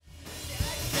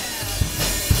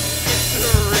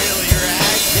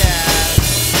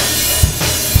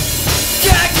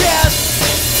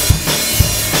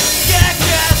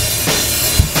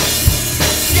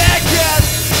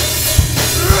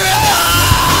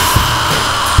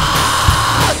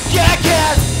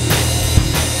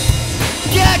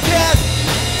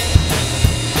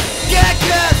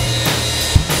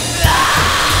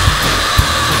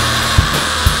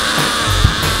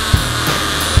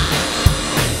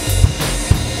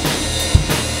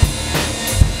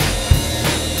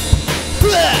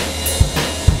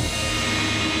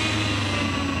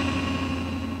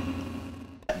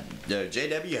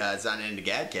JW has signed into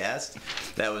Gadcast.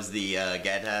 That was the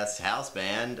Gadcast house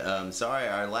band. Sorry,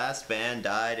 our last band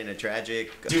died in a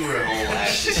tragic sewer hole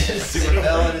accident. Sewer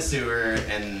fell in a sewer,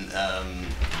 and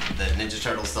the Ninja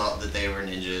Turtles thought that they were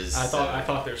ninjas. I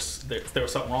thought there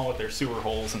was something wrong with their sewer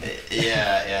holes. And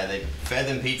yeah, they fed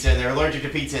them pizza, and they're allergic to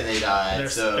pizza, and they died.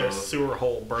 Their sewer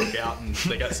hole broke out, and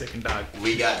they got sick and died.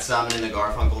 We got Simon and the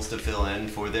Garfunkels to fill in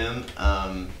for them.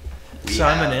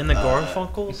 Simon and the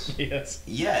Garfunkels?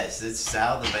 Yes, that's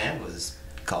how the band was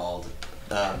called.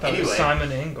 Anyway,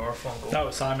 Simon and Garfunkel. That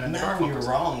was Simon and the no, Garfunkels. you're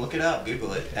wrong. Look it up.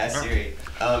 Google it. Ask Siri.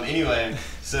 Anyway,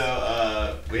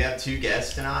 so we have two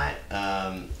guests tonight.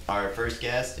 Our first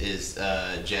guest is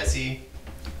Jesse.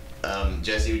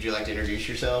 Jesse, would you like to introduce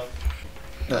yourself?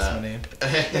 That's my name.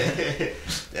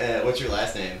 What's your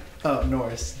last name? Oh,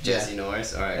 Norris. Jesse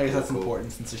Norris. All right. I guess that's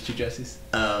important since there's two Jessies.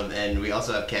 And we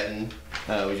also have Kevin.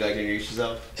 Would you like to introduce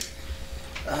yourself?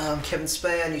 Kevin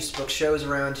Spann, used to book shows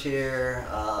around here.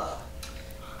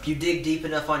 If you dig deep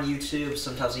enough on YouTube,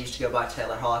 sometimes I used to go by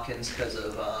Taylor Hawkins because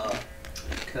of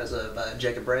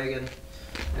Jacob Reagan.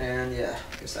 And yeah,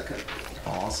 I guess that could.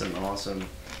 Awesome.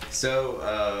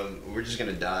 So we're just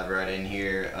gonna dive right in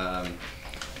here.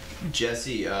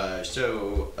 Jesse, how'd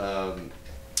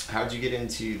you get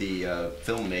into the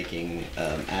filmmaking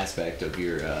aspect of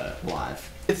your life?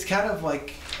 It's kind of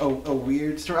like a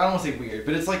weird story. I don't want to say weird,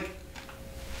 but there's like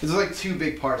two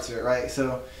big parts to it, right?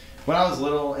 So when I was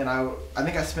little, and I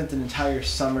think I spent an entire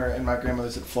summer in my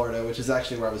grandmother's in Florida, which is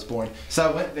actually where I was born. So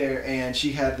I went there, and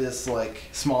she had this like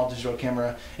small digital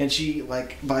camera, and she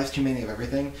like buys too many of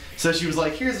everything. So she was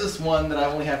like, "Here's this one that I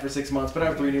only had for 6 months, but I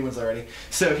have 3 new ones already.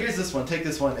 So here's this one. Take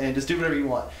this one, and just do whatever you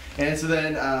want." And so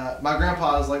then my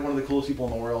grandpa is like one of the coolest people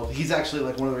in the world. He's actually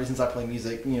like one of the reasons I play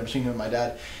music, between him and my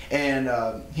dad. And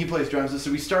he plays drums. So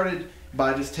we started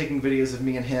by just taking videos of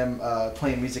me and him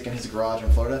playing music in his garage in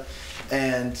Florida.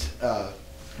 And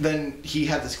then he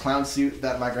had this clown suit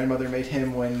that my grandmother made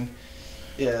him when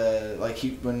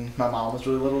my mom was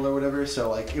really little or whatever. So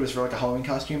like it was for like a Halloween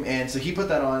costume. And so he put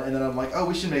that on, and then I'm like, oh,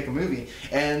 we should make a movie.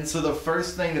 And so the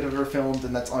first thing that I've ever filmed,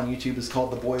 and that's on YouTube, is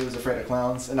called The Boy Who Was Afraid of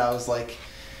Clowns. And I was like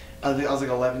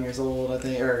 11 years old, I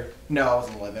think, or no, I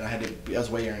wasn't 11. I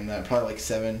was way younger than that, probably like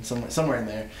 7, somewhere in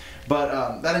there.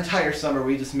 But that entire summer,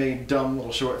 we just made dumb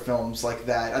little short films like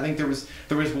that. I think there was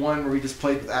one where we just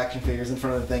played with action figures in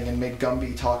front of the thing and made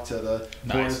Gumby talk to the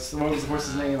horse. What was the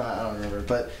horse's name? I don't remember.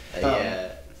 But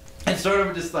and started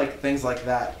with just like things like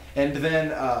that. And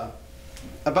then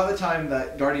about the time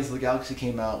that Guardians of the Galaxy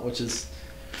came out, which is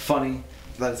funny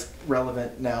that it's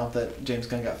relevant now that James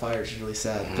Gunn got fired, which is really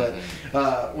sad.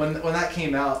 But when that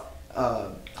came out,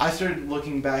 I started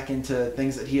looking back into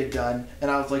things that he had done,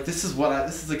 and I was like, this is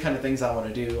the kind of things I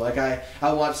want to do. Like I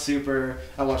watched Super,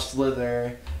 I watched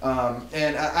Slither, and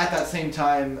at that same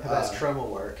time, That's trouble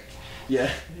work.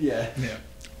 Yeah.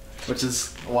 Which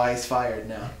is why he's fired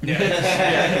now. Yeah.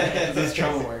 This is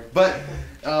trouble work. But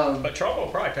Trouble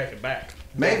will probably take it back.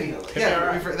 maybe. Yeah,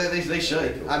 right. they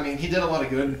should. I mean, he did a lot of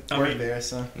good work there,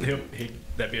 so.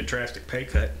 That'd be a drastic pay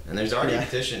cut. And there's already a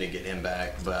petition to get him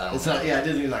back, but I don't It's know. not. Yeah,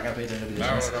 Disney's not gonna pay attention to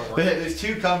petitions. No, But there's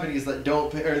 2 companies that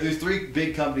don't pay, or there's 3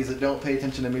 big companies that don't pay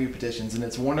attention to movie petitions, and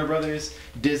it's Warner Brothers,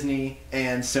 Disney,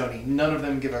 and Sony. None of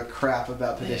them give a crap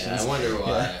about petitions. Yeah, I wonder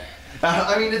why.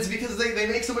 I mean, it's because they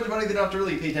make so much money they don't have to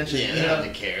really pay attention. Yeah, they don't have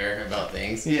to care about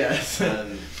things. Yes.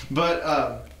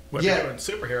 But If you're doing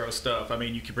superhero stuff, I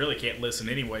mean, you really can't listen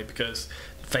anyway because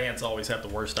fans always have the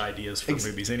worst ideas for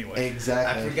movies anyway.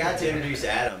 Exactly. I forgot to introduce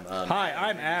Adam. Hi,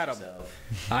 I'm Adam.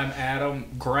 I'm Adam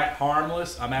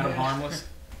Harmless. I'm Adam Harmless.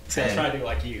 See, I try to do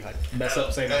like you. I mess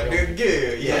up saying that.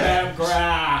 Good, yeah. Adam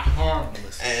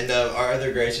Harmless. And our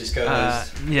other gracious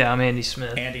co-host. Yeah, I'm Andy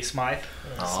Smith. Andy Smythe.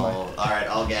 All right,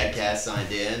 all Gadcast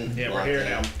signed in. Yeah, we're here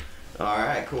now. All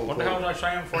right, cool. What the hell was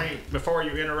I saying before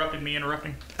you interrupted me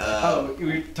interrupting? we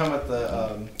were talking about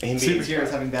the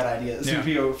superheroes having bad ideas,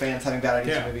 superhero fans having bad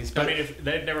ideas for movies. But I mean, if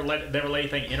they'd never let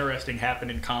anything interesting happen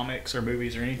in comics or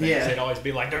movies or anything, Yeah. they'd always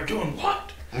be like, they're doing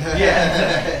what?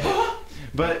 Yeah.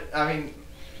 But I mean,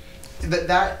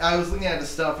 that I was looking at the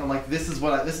stuff and I'm like, this is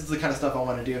the kind of stuff I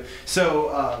want to do.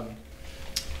 So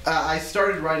I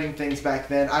started writing things back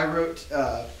then. I wrote.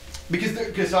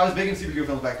 Because I was big in superhero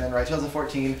films back then, right?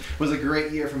 2014 was a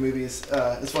great year for movies.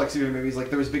 As far as superhero movies, like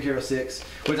there was Big Hero 6,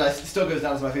 which still goes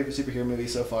down as my favorite superhero movie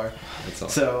so far. That's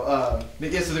awesome. So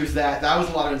so there's that. That was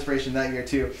a lot of inspiration that year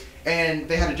too. And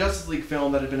they had a Justice League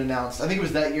film that had been announced. I think it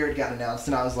was that year it got announced,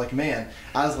 and I was like,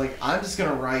 I'm just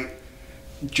gonna write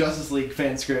Justice League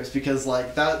fan scripts because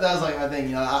like that was like my thing.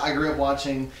 You know, I grew up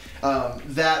watching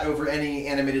that over any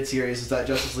animated series. Is that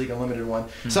Justice League Unlimited one?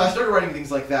 So I started writing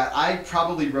things like that. I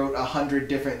probably wrote 100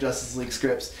 different Justice League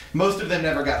scripts. Most of them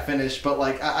never got finished, but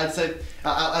like I'd say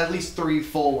at least 3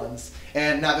 full ones.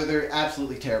 And now they're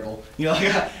absolutely terrible. You know,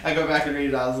 like I go back and read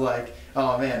it. I was like,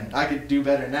 oh man, I could do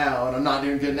better now, and I'm not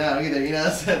doing good now either. You know,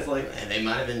 so it's like. And they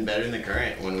might have been better than the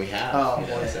current one we have. Oh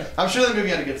boy, I'm sure the movie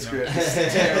had a good script.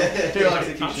 Terrible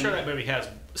execution. I'm sure that movie has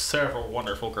several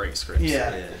wonderful, great scripts.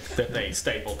 Yeah. That they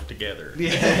stapled together.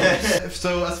 Yeah.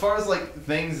 So as far as like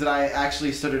things that I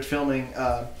actually started filming,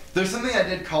 there's something I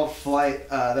did called Flight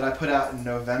that I put out in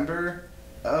November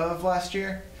of last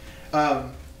year.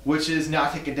 Which is now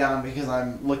taken down because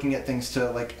I'm looking at things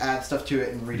to like add stuff to it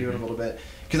and redo it a little bit.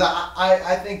 Because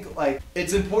I think like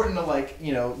it's important to like,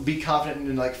 you know, be confident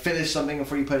and like finish something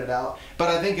before you put it out. But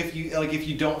I think if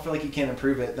you don't feel like you can't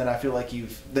improve it, then I feel like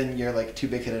you're like too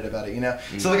big headed about it, you know.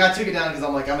 So like I took it down because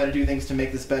I'm like I'm gonna do things to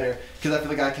make this better because I feel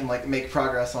like I can like make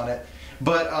progress on it.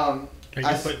 But Are you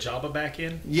gonna put Jabba back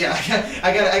in? Yeah,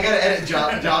 I gotta edit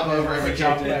Jabba over every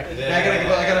character. Yeah,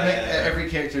 I gotta make every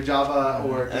character Jabba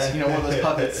or just, you know, one of those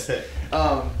puppets.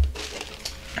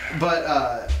 But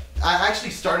I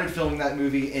actually started filming that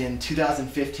movie in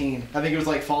 2015. I think it was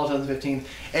like fall 2015,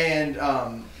 and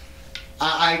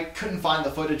I couldn't find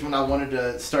the footage when I wanted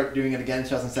to start doing it again in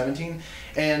 2017,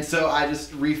 and so I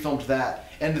just refilmed that.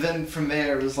 And then from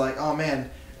there it was like, oh man.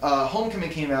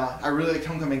 Homecoming came out. I really liked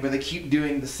Homecoming, but they keep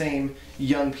doing the same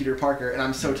young Peter Parker, and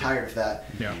I'm so tired of that.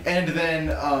 Yeah. And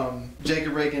then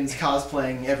Jacob Reagan's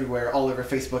cosplaying everywhere, all over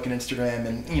Facebook and Instagram,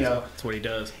 and you know. That's what he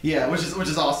does. Yeah, which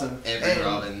is awesome. Every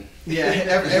Robin. Yeah,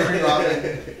 every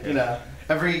Robin. You know,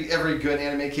 every good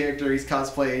anime character he's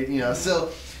cosplayed. You know, so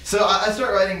I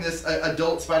started writing this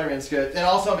adult Spider-Man script, and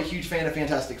also I'm a huge fan of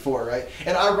Fantastic Four, right?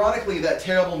 And ironically, that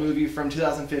terrible movie from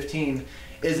 2015.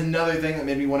 Is another thing that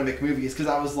made me want to make movies because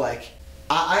I was like,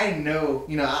 I know,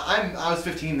 you know, I was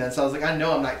 15 then, so I was like, I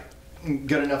know I'm not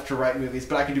good enough to write movies,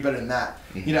 but I can do better than that,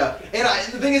 you know.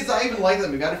 And the thing is, I even liked that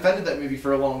movie. I defended that movie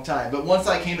for a long time, but once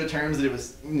I came to terms that it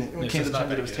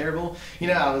was terrible, you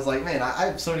know, I was like, man, I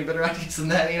have so many better ideas than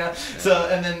that, you know. So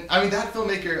and then I mean that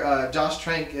filmmaker Josh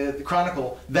Trank, The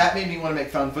Chronicle, that made me want to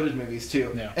make found footage movies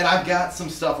too. Yeah. And I've got some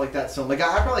stuff like that filmed. Like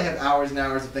I probably have hours and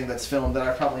hours of things that's filmed that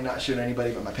I've probably not shown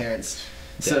anybody but my parents.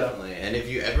 Definitely. And if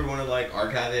you ever want to like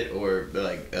archive it or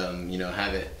like you know,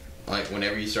 have it like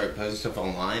whenever you start posting stuff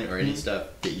online or any stuff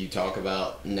that you talk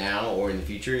about now or in the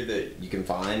future that you can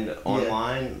find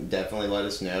online, definitely let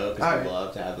us know because we'd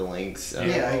love to have the links.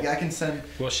 I can send.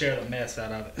 We'll share the mess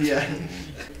out of it. Yeah.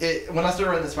 When I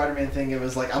started writing the Spider-Man thing, it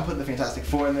was like I'm putting the Fantastic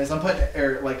Four in this. I'm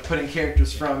putting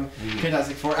characters from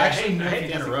Fantastic Four. I hate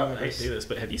to interrupt. I hate to do this,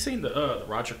 but have you seen the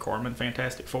Roger Corman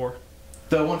Fantastic Four?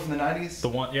 The one from the 90s? The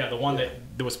one that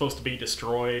was supposed to be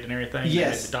destroyed and everything.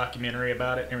 Yes. The documentary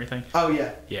about it and everything. Oh,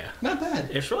 yeah. Yeah. Not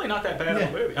bad. It's really not that bad of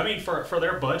a movie. I mean, for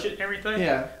their budget and everything.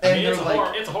 Yeah. I mean,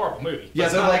 it's a horrible movie. Yeah,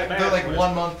 they're like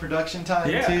 1 month production time,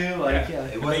 too. Like,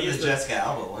 It wasn't the Jessica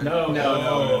Alba one.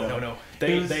 No.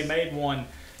 They made one.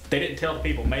 They didn't tell the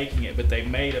people making it, but they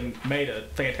made a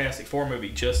Fantastic Four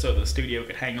movie just so the studio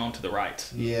could hang on to the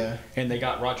rights. Yeah. And they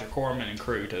got Roger Corman and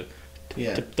crew to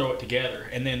throw it together,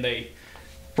 and then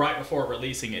right before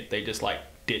releasing it, they just like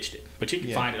ditched it. But you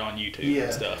can find it on YouTube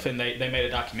and stuff. And they made a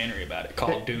documentary about it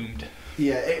called Doomed.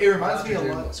 Yeah, it reminds me a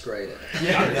lot. Looks great.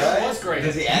 Yeah, it was great.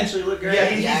 Does he actually look great? Yeah,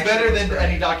 he's better than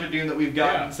any Doctor Doom that we've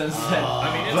gotten since then.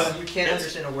 I mean, you can't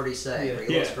understand a word he's saying, but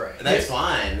he looks great. That's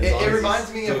fine. It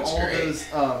reminds me of all those,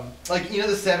 like, you know,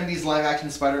 the 70s live action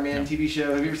Spider-Man TV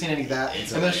show. Have you ever seen any of that?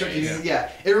 It's and those short movies,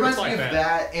 it reminds me of that.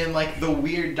 that and like the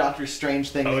weird Doctor Strange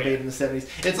thing they made in the 70s.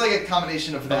 It's like a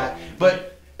combination of that.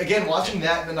 But again, watching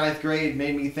that in the 9th grade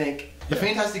made me think. The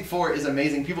Fantastic Four is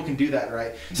amazing. People can do that,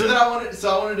 right? So then I wanted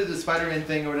to do the Spider-Man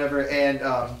thing or whatever, and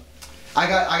I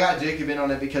got Jacob in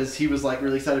on it because he was like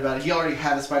really excited about it. He already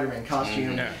had a Spider-Man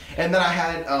costume, and then I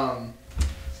had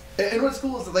and what's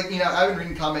cool is that, like, you know, I've been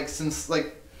reading comics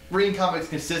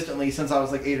consistently since I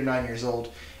was like 8 or 9 years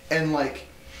old, and like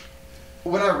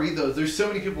when I read those, there's so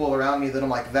many people around me that I'm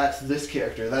like, that's this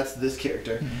character, and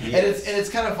it's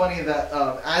kind of funny that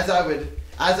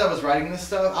as I was writing this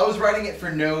stuff, I was writing it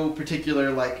for no particular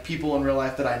like people in real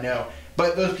life that I know.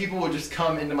 But those people would just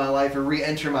come into my life or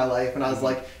re-enter my life, and I was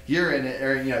like, "You're in it,"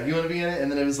 or you know, "You want to be in it?"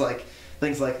 And then it was like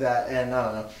things like that, and I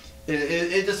don't know.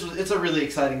 It's a really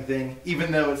exciting thing,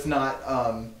 even though it's not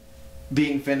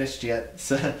being finished yet.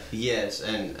 So. Yes,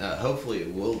 and hopefully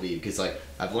it will be, because like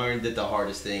I've learned that the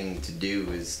hardest thing to do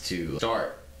is to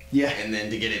start Yeah. And then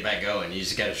to get it back going, you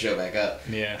just got to show back up.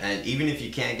 Yeah. And even if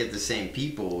you can't get the same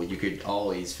people, you could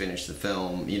always finish the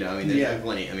film. You know, I mean, there's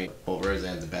plenty. I mean, well,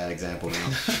 Roseanne's a bad example now.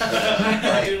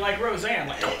 Don't do like Roseanne.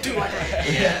 Like, don't do like that.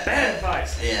 Yeah. Bad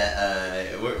advice. Yeah.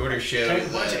 What are shows? Take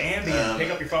a bunch of Ambien.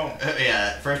 Pick up your phone.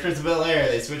 Yeah. Fresh Prince of Bel-Air.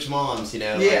 They switch moms. You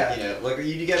know. Yeah. Like, you know, like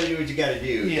you got to do what you got to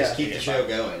do. Yeah. Just keep the show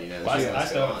going. You know. Well, I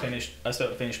still haven't finished. I still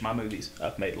haven't finished my movies.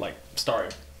 I've made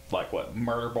started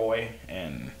Murder Boy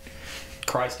and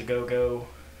Christ a Go Go.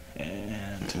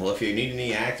 And well, if you need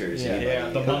any actors,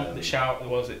 the shower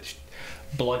was it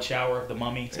Blood Shower of the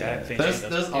Mummy. Yeah.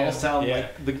 Those all sound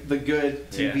like the good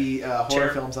TV horror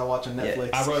films I watch on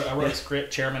Netflix. Yeah. I wrote a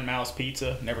script, Chairman Mao's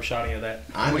Pizza. Never shot any of that.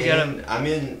 I'm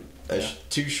in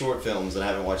 2 short films and I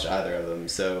haven't watched either of them.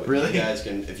 So really, you guys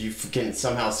if you can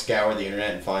somehow scour the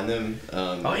internet and find them.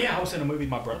 I was in a movie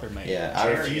my brother made. Yeah, I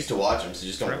refuse to watch them, so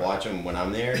just don't watch them when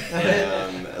I'm there.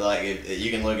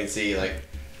 You can look and see how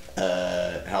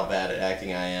bad at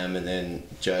acting I am, and then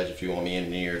judge if you want me in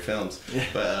any of your films. Yeah.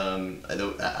 But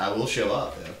I will show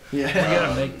up though. Yeah, you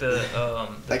gotta make the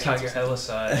Tiger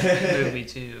Helicide movie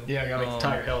too. Yeah, I gotta make the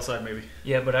Tiger Helicide movie.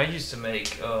 Yeah, but I used to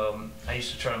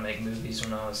try to make movies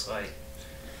when I was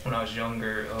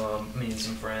younger. Me and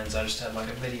some friends, I just had a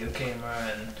video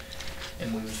camera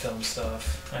and we would film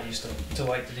stuff. I used to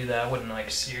like to do that. I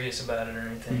wasn't serious about it or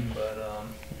anything, but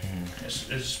it's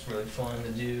just really fun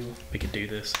to do. We could do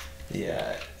this.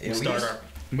 Yeah, we'll start our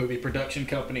movie production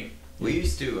company. We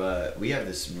used to. We have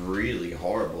this really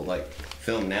horrible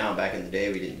film now. Back in the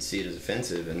day, we didn't see it as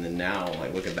offensive, and then now,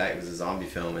 looking back, it was a zombie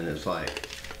film, and it's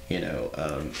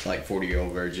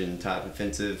 40-year-old virgin type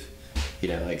offensive. You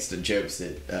know, the jokes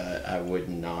that I would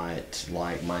not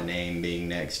like my name being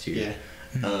next to. Yeah.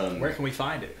 Where can we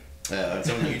find it? It's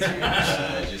on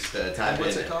YouTube. Just type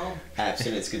What's in it called?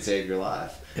 Abstinence Could Save Your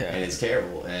Life. Yeah. And it's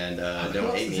terrible. And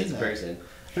don't hate me as a person.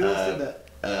 Who else did that?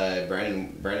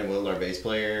 Brandon Will, our bass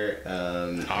player.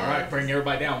 All right, bring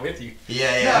everybody down with you.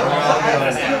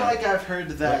 I feel like I've heard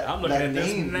that. I'm looking at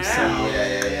this now.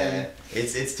 Yeah.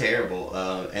 It's terrible.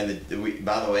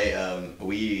 By the way,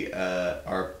 we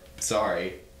are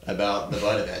sorry about the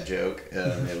butt of that joke.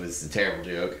 It was a terrible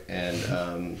joke,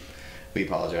 and we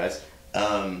apologize.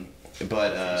 Yeah.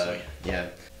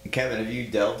 Kevin, have you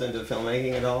delved into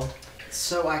filmmaking at all?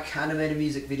 So I kind of made a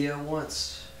music video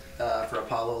once for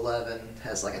Apollo 11.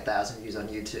 Has 1,000 views on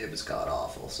YouTube. It's god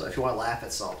awful. So if you want to laugh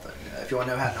at something, if you want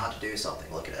to know how not to do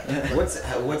something, look at it. What's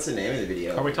the name of the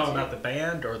video? Are we talking about the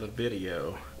band or the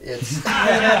video? It's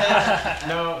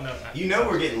no. You know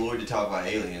we're getting lured to talk about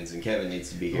aliens, and Kevin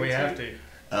needs to be here. We have to.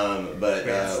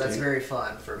 That's very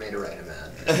fun for me to rein him in.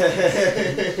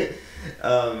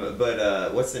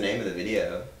 What's the name of the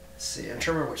video? See, I'm trying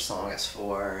to remember which song it's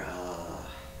for.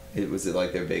 Was it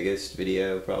their biggest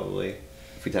video, probably?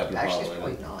 If we talk about actually, it's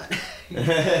probably not.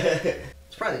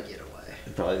 It's probably The Getaway.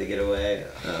 Probably The Getaway.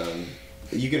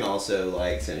 You can also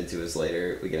send it to us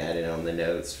later. We can add it on the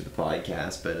notes for the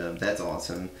podcast. But that's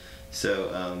awesome.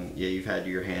 So you've had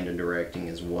your hand in directing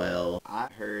as well. I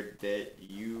heard that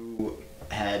you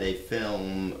had a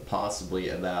film possibly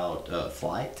about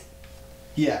flight.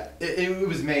 Yeah, it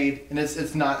was made, and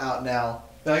it's not out now.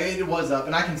 It was up,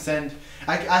 and I can send.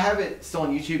 I have it still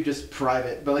on YouTube, just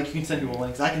private. But you can send people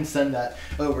links. I can send that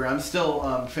over. I'm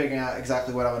still figuring out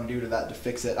exactly what I want to do to that to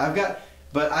fix it. I've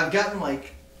gotten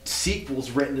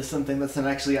sequels written to something that's not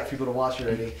actually got people to watch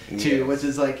already too, which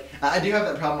is I do have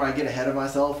that problem where I get ahead of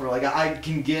myself, or I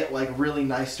can get really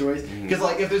nice stories, because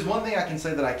if there's one thing I can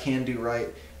say that I can do right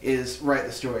is write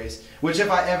the stories, which if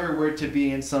I ever were to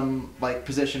be in some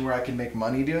position where I can make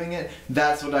money doing it,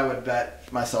 that's what I would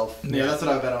bet myself. Yeah, that's what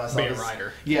I would bet on myself. Be a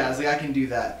writer. Yeah, I can do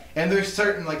that. And there's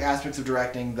certain aspects of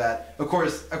directing that, of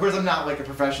course I'm not a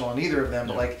professional in either of them,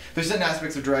 but there's certain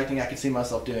aspects of directing I can see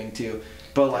myself doing too.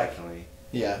 But Definitely.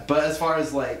 Yeah, but as far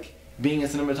as being a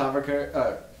cinematographer,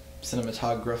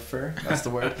 that's the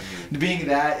word. Being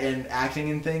that and acting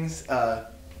and things,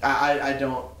 I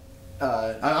don't.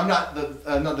 I'm not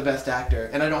the best actor,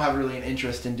 and I don't have really an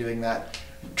interest in doing that.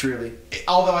 Truly,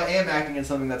 although I am acting in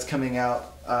something that's coming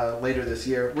out later this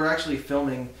year. We're actually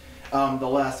filming the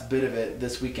last bit of it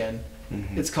this weekend.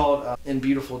 Mm-hmm. It's called In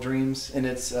Beautiful Dreams, and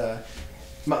it's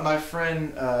my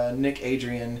friend Nick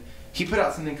Adrian. He put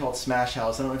out something called Smash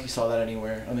House. I don't know if you saw that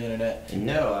anywhere on the internet.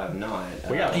 No, I've not.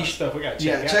 We got stuff. We got to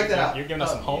check. Check that out. You're giving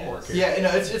us some homework here.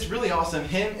 Yeah, it's really awesome.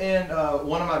 Him and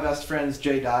one of my best friends,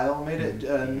 Jay Dial, made it.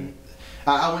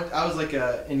 I was like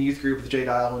in youth group with Jay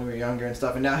Dial when we were younger and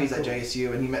stuff, and now he's at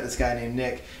JSU, and he met this guy named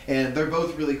Nick, and they're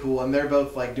both really cool, and they're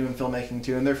both like doing filmmaking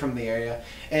too, and they're from the area,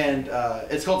 and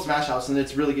it's called Smash House, and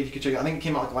it's really good. You can check it out. I think it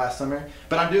came out like last summer,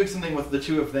 but I'm doing something with the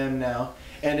two of them now,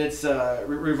 and it's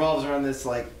revolves around this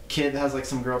like kid that has like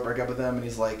some girl break up with him, and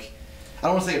he's like, I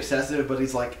don't want to say obsessive, but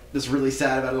he's like just really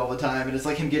sad about it all the time, and it's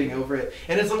like him getting over it.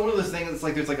 And it's like one of those things that's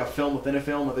like there's like a film within a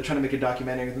film, like they're trying to make a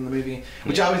documentary within the movie,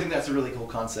 which I always think that's a really cool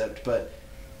concept. But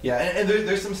yeah, and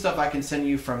there's some stuff I can send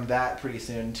you from that pretty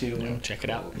soon too. Yeah, check it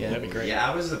out. Yeah, that'd be great. Yeah,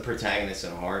 I was the protagonist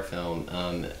in a horror film.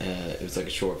 It was like a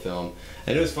short film,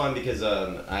 and it was fun because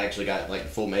I actually got like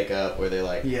full makeup where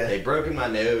they broken my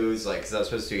nose, like because I was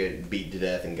supposed to get beat to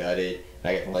death and gutted.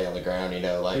 I got to lay on the ground,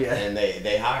 and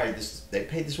they hired this. They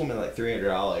paid this woman like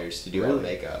 $300 to do all the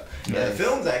makeup. Nice. Yeah, the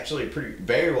film's actually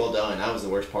very well done. That was the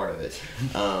worst part of it.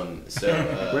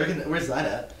 Where's that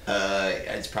at?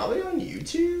 It's probably on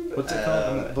YouTube. What's it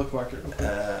called? Bookmark it.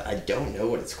 I don't know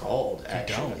what it's called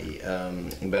actually,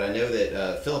 but I know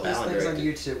that Philip Allen things directed.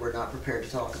 on YouTube we're not prepared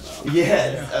to talk about.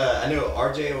 Yeah, I know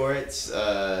R.J. Oritz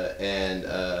and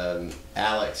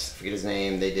Alex, I forget his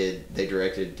name. They did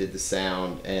the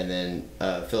sound, and then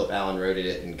Philip Allen wrote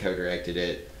it and co-directed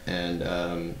it, and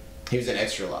he was in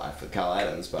Extra Life with Kyle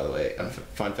Adams, by the way.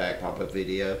 Fun fact, pop-up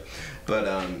video. But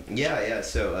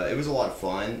so it was a lot of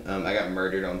fun. I got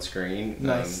murdered on screen.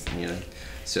 Nice.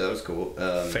 So that was cool.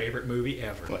 Favorite movie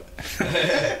ever.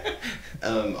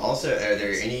 Also, are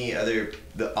there any other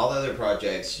all the other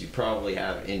projects you probably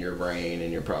have in your brain,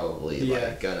 and you're probably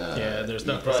like gonna there's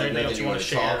nothing else you want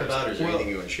to talk about, or is there anything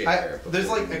you want to share? There's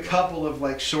like a couple of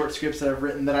like short scripts that I've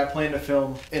written that I plan to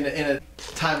film in a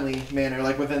timely manner,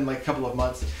 like within like a couple of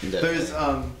months. Definitely. There's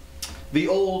the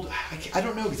old, I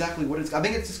don't know exactly what it's, I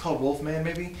think it's just called Wolfman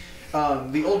maybe.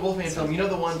 The old Wolfman film,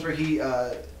 the ones where he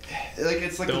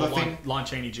it's like the Lon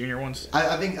Chaney Jr. ones.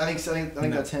 I think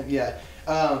that's him. Yeah.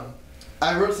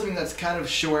 I wrote something that's kind of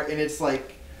short, and it's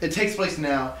like it takes place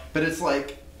now, but it's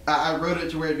like I wrote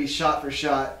it to where it'd be shot for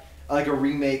shot, like a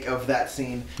remake of that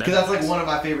scene, because that's like one of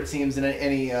my favorite scenes in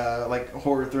any like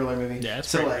horror thriller movie. Yeah, it's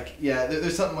so great. Like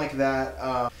there's something like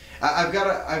that. I've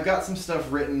got some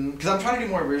stuff written because I'm trying to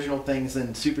do more original things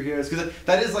than superheroes, because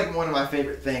that is like one of my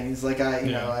favorite things. Like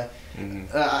I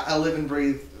live and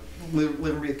breathe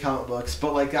comic books,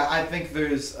 but like I think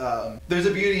there's a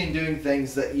beauty in doing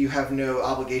things that you have no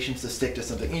obligations to stick to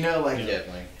something.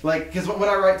 Definitely. Like because when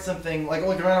I write something like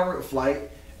when I wrote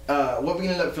Flight, what we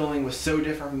ended up filming was so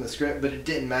different from the script, but it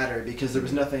didn't matter because there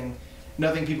was nothing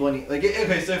people any like.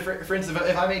 Okay, so for instance,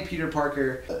 if I made Peter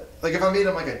Parker, like if I made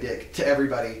him like a dick to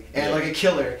everybody and like a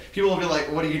killer, people will be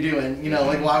like, "What are you doing?"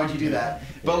 Like why would you do that?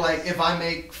 But like if I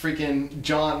make freaking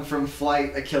John from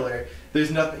Flight a killer,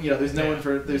 there's nothing,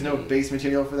 there's no base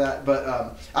material for that.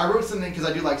 But I wrote something because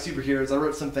I do like superheroes. I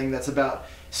wrote something that's about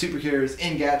superheroes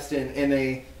in Gadsden in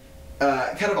a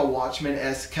kind of a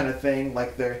Watchmen-esque kind of thing,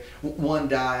 like one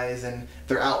dies and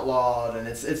they're outlawed, and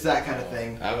it's that kind of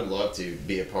thing. I would love to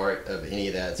be a part of any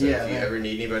of that. So if you ever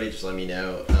need anybody, just let me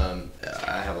know.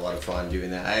 I have a lot of fun doing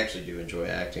that. I actually do enjoy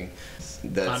acting.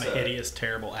 I'm a hideous,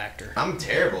 terrible actor. I'm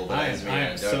terrible, but I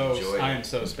am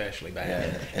so especially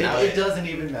bad. Yeah. It doesn't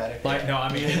even matter. Like no,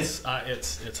 I mean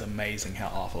it's amazing how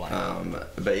awful I am.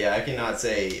 But yeah, I cannot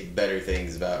say better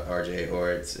things about R.J.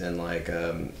 Oritz and like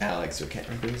Alex. I can't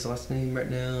remember his last name right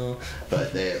now,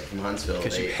 but they from Huntsville.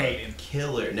 Because you hate him.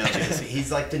 Killer. No, because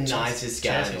he's like the nicest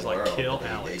guy in the world. Like kill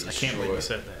Alex. I can't believe you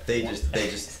said that. They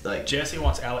just like Jesse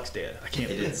wants Alex dead. I can't.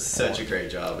 They did such a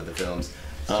great job with the films.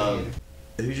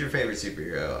 Who's your favorite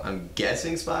superhero? I'm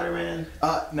guessing Spider-Man.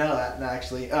 No,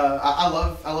 actually. I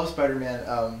love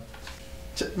Spider-Man.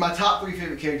 My top 3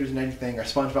 favorite characters in anything are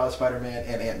SpongeBob, Spider-Man,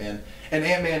 and Ant-Man. And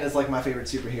Ant-Man is like my favorite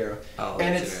superhero. Oh,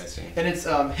 and that's interesting. And it's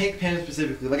Hank Pym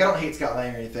specifically. Like I don't hate Scott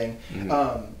Lang or anything,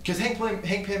 because Hank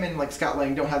Pym and like Scott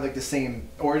Lang don't have like the same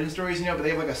origin stories, but they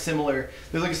have like a similar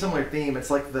theme. It's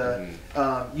like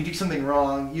you do something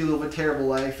wrong, you live a terrible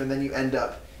life, and then you end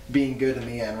up being good in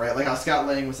the end, right? Like how Scott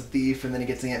Lang was a thief, and then he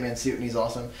gets the Ant-Man suit, and he's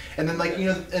awesome. And then like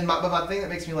and my thing that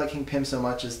makes me like Hank Pym so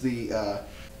much is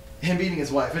him beating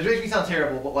his wife. It makes me sound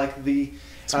terrible, but like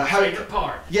it's my favorite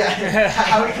part. Yeah,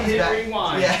 how he comes back.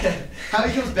 Rewind. Yeah, how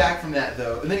he comes back from that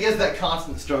though, and then he has that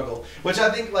constant struggle, which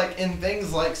I think like in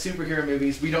things like superhero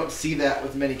movies we don't see that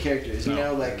with many characters.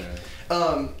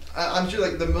 I'm sure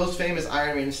like the most famous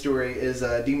Iron Man story is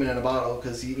Demon in a Bottle,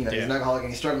 because he's an alcoholic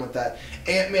and he's struggling with that.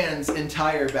 Ant-Man's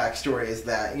entire backstory is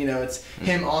that it's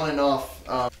him on and off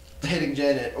hitting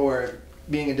Janet or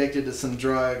being addicted to some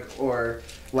drug or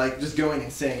like just going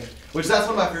insane. Which that's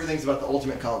one of my favorite things about the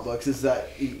Ultimate comic books is that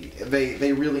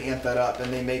they really amp that up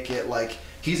and they make it like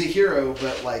he's a hero,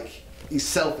 but like he's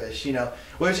selfish, you know,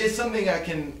 which is something I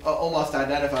can almost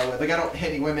identify with. Like, I don't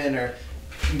hit any women or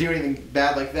do anything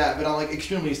bad like that, but I'm like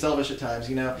extremely selfish at times,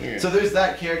 you know. Yeah. So there's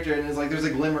that character, and it's like there's a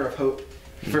glimmer of hope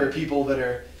for people that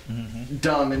are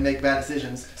dumb and make bad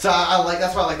decisions. So I like,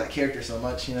 that's why I like that character so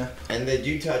much, you know. And they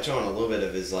do touch on a little bit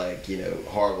of his, like, you know,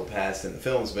 horrible past in the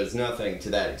films, but it's nothing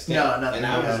to that extent. No, nothing. And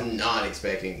I was not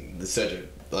expecting such a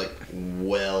like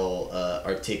well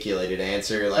articulated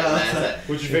answer like that.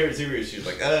 What's your favorite superhero? She was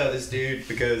like, oh, this dude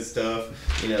because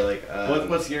stuff, you know, like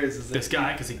what's yours? Is this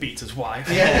guy because he beats his wife?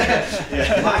 Yeah.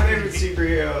 My favorite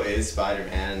superhero is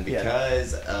Spider-Man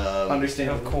because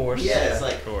understandable, of course. Yeah, it's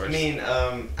like, I mean,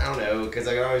 I don't know, because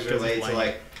I can always relate to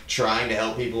like trying to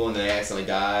help people and they accidentally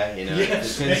die, you know.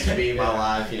 This tends to be my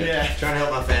life, you know, trying to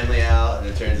help my family out, and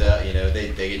it turns out, you know,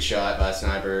 they get shot by a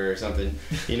sniper or something,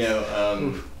 you know,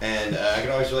 and I could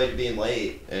always relate to being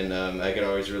late, and I could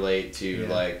always relate to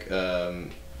like,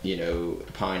 you know,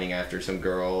 pining after some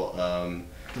girl,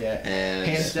 and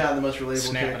hands down the most relatable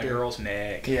snapping character. a girl's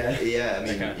neck. Yeah, I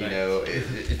mean, you know,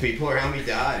 if people around me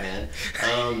die, man,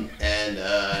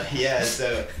 yeah,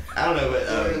 so I don't know,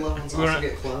 but your loved ones also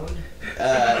get cloned.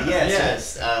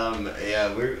 Yes.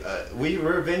 Yeah,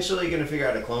 we're eventually gonna figure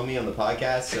out how to clone me on the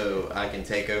podcast so I can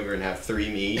take over and have 3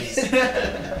 me's.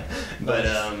 But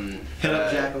hit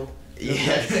up Jackal.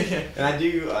 Yeah, and I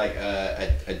do like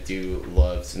I do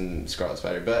love some Scarlet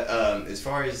Spider, but as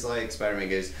far as like Spider-Man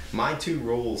goes, my 2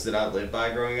 rules that I lived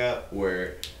by growing up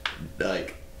were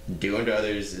like do unto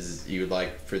others as you would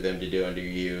like for them to do unto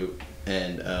you,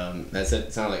 and that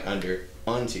sounded like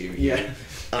unto you. Yeah.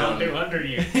 Don't do under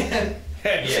you.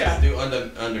 Yes, do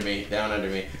under me, down under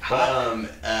me.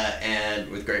 But and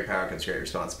with great power comes great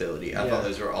responsibility. I thought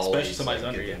those were always especially somebody's like,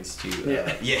 under good you. things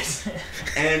to yes.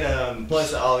 And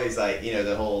plus always like, you know,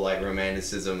 the whole like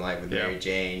romanticism like with Mary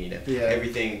Jane, you know,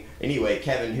 everything. Anyway,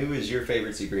 Kevin, who is your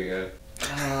favorite superhero?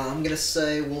 I'm gonna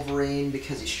say Wolverine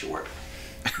because he's short.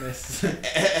 Just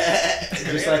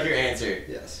like your answer.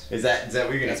 Yes. Is that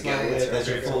what you're gonna go with? That's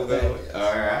your full vote.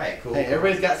 All right, cool. Hey,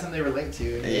 everybody's got something they relate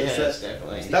to. Yeah,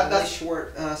 definitely. That's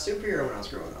short superhero when I was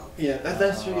growing up. Yeah,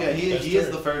 that's true. Yeah, he is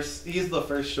the first. He's the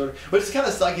first short. But it's kind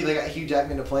of sucky they got Hugh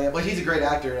Jackman to play him. Like, he's a great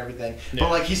actor and everything, but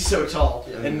like he's so tall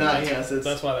and not. Yeah, so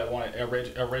that's why they wanted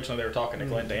originally they were talking to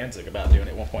Glenn Danzig about doing it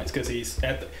at one point. It's because he's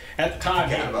at the time.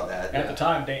 The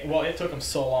time, well, it took him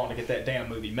so long to get that damn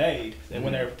movie made. And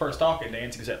when they were first talking,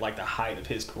 Danzig was at like the height of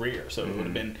his career, so it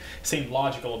would have seemed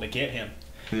logical to get him.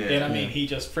 Yeah. And I mean, he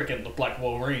just freaking looked like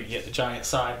Wolverine. He had the giant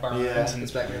sideburns. Yeah,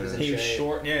 and he was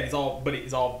short. Yeah, he's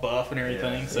all buff and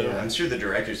everything. So I'm sure the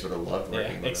directors would have loved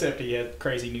working with him. Except he had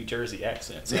crazy New Jersey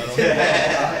accent. So I don't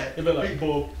know. It'd be like,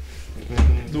 boop,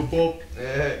 boop.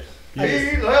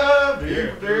 He loved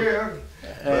you, dear.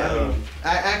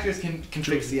 Actors can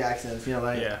fix the accents, you know,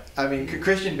 like I mean,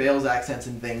 Christian Bale's accents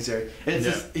and things are. It's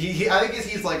just I think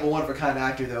he's like a one of a kind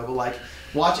actor though, but like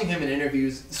watching him in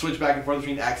interviews switch back and forth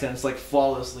between accents like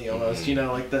flawlessly almost, you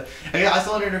know, like I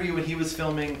saw an interview when he was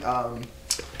filming.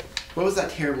 What was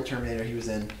that terrible Terminator he was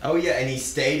in? Oh yeah, and he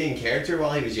stayed in character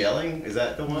while he was yelling. Is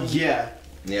that the one? Yeah.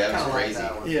 Yeah, that was crazy.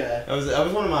 Yeah. That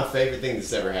was one of my favorite things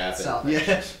that's ever happened.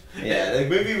 Yeah. Yeah, the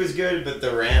movie was good, but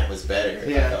the rant was better.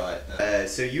 Yeah. I thought.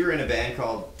 So you were in a band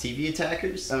called TV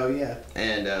Attackers. Oh yeah.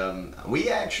 And we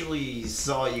actually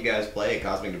saw you guys play at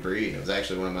Cosmic Debris, and it was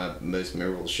actually one of my most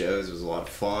memorable shows. It was a lot of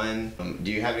fun.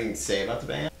 Do you have anything to say about the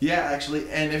band? Yeah, actually.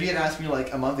 And if you had asked me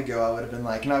like a month ago, I would have been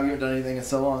like, no, we haven't done anything in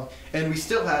so long, and we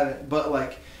still haven't. But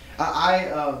like,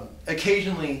 I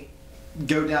occasionally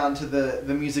go down to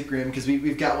the music room because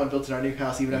we've got one built in our new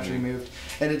house even after we moved,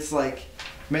 and it's like,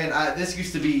 man, this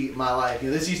used to be my life. You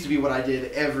know, this used to be what I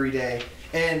did every day,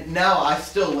 and now I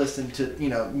still listen to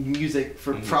music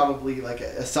for probably like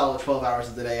a solid 12 hours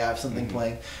of the day. I have something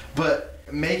playing, but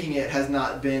making it has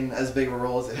not been as big of a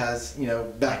role as it has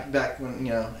back when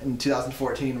in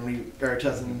 2014 when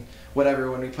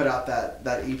when we put out that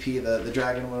EP, the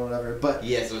Dragon one or whatever. But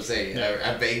yes, I was saying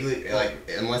I vaguely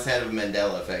unless I had a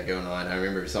Mandela effect going on, I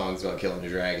remember songs about killing the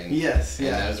dragon. Yes, and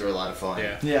those were a lot of fun.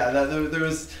 Yeah,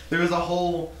 there was a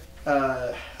whole.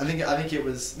 I think it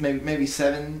was maybe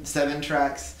seven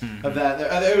tracks of that.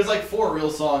 There was like 4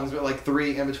 real songs, but like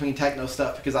 3 in between techno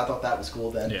stuff because I thought that was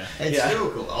cool then. Yeah, it's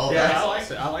still cool. I like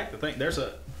it. I like the thing. There's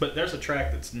a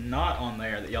track that's not on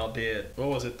there that y'all did. What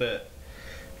was it that?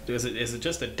 Is it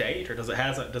just a date or does it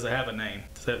have a name?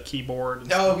 Does it have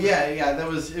keyboard? Oh yeah. It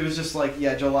was just like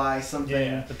July something.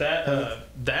 Yeah, but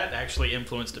that actually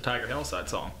influenced a Tiger Hellside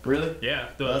song. Really? Yeah.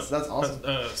 That's awesome.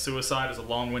 Suicide is a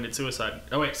long-winded suicide.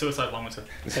 Oh wait, suicide long-winded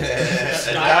suicide.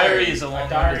 A diary is a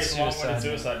long-winded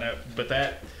suicide note. But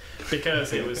that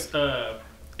because it was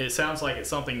it sounds like it's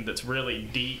something that's really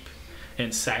deep.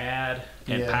 and sad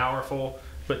and powerful,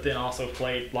 but then also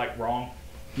played like wrong.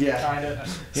 Yeah. Kind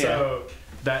of. So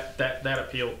that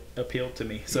appealed to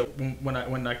me. So when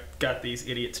I got these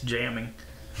idiots jamming,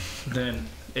 then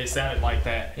it sounded like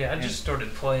that. Yeah, I just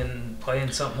started playing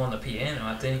something on the piano,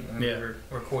 I think, when we were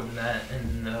recording that,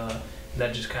 and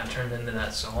that just kind of turned into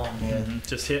that song. Yeah.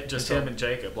 Mm-hmm. Just him and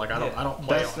Jacob. Like I don't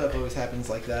play. That stuff always happens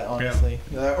like that, honestly.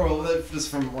 Or just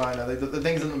from what I know, the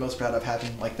things I'm the most proud of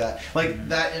happen like that. Like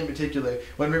that in particular,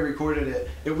 when we recorded it,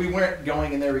 we weren't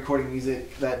going in there recording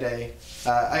music that day.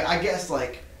 I guess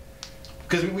like.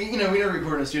 Because we never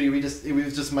recorded in a studio. It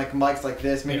was just mics like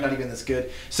this, maybe not even this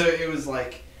good. So it was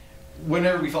like,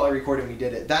 whenever we felt like recording, we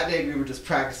did it. That day we were just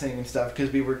practicing and stuff because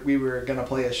we were gonna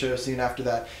play a show soon after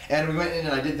that. And we went in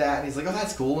and I did that, and he's like, "Oh,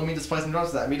 that's cool. Let me just play some drums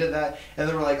to that." And we did that, and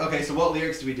then we're like, "Okay, so what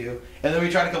lyrics do we do?" And then we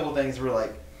tried a couple of things. And we're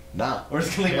like, "Nah, we're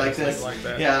just gonna leave like this." Like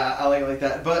that. Yeah, I like it like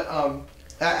that. But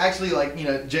actually, like,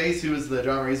 Jace, who was the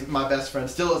drummer, he's my best friend,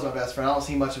 still is my best friend. I don't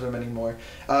see much of him anymore.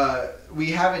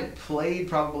 We haven't played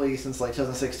probably since like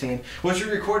 2016, which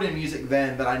we recorded music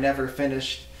then that I never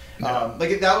finished. No.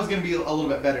 Like that was gonna be a little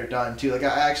bit better done too. Like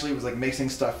I actually was like mixing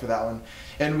stuff for that one,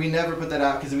 and we never put that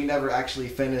out because we never actually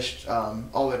finished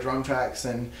all the drum tracks,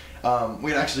 and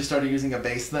we had actually started using a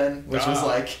bass then, which was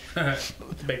like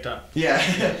big time. Yeah,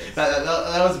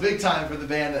 that was big time for the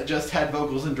band that just had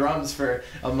vocals and drums for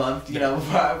a month.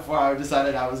 Before I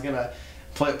decided I was gonna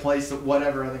play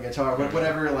whatever on the guitar,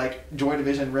 whatever like Joy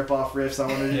Division rip-off riffs I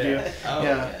wanted to do. Oh,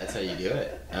 yeah, that's how you do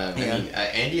it. I mean,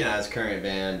 Andy and I's current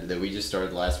band that we just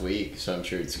started last week, so I'm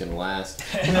sure it's gonna last.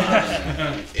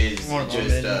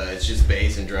 It's just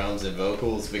bass and drums and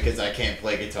vocals because I can't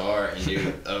play guitar and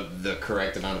do the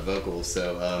correct amount of vocals.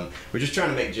 So we're just trying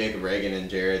to make Jacob Reagan and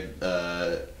Jared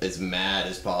as mad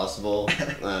as possible.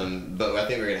 But I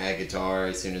think we're gonna add guitar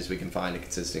as soon as we can find a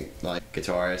consistent like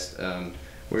guitarist.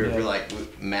 We're like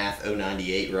math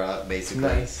 098 rock basically.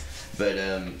 Nice. But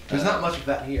there's not much of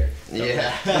that here.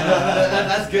 Yeah.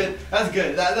 That's good. That's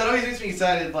good. That always makes me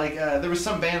excited. Like there was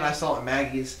some band I saw at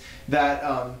Maggie's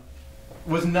that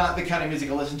was not the kind of music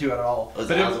I listened to at all.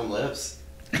 Was it Eyes on Lips?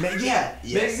 Yeah.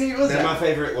 Yes. Maybe it was They're my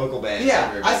favorite local band.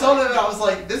 Yeah. I saw them and I was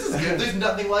like, this is good. There's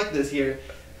nothing like this here.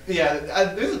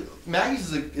 Yeah,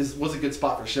 Maggie's was a good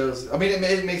spot for shows. I mean,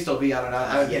 it may still be. I don't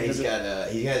know.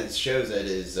 He has shows at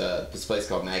this place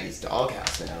called Maggie's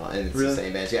Doghouse now, and it's really? The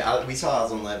same band. Yeah, we saw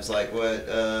Eyes on Lips like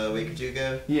a week or two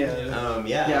ago. Yeah.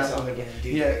 I saw them again.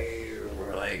 Dude,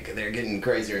 we're like they're getting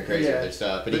crazier and crazier with their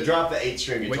stuff. But he dropped the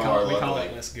 8-string guitar. We call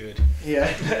it less good.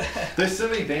 Yeah. There's so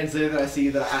many bands there that I see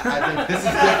that I think this is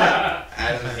different.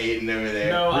 Adam hating over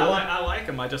there. No, really? I like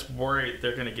them. I just worry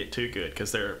they're gonna get too good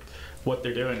because what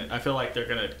they're doing, I feel like they're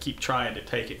going to keep trying to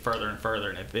take it further and further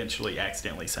and eventually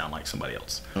accidentally sound like somebody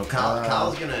else. Well,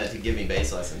 Kyle's going to give me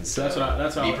bass lessons. So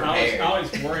that's what I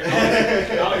always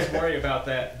worry about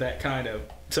that kind of.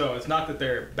 So it's not that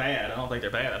they're bad. I don't think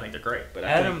they're bad. I think they're great. But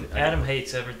Adam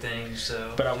hates everything.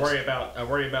 So. But I worry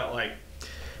about like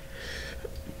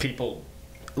people.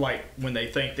 Like when they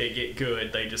think they get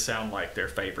good, they just sound like their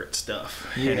favorite stuff,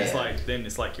 and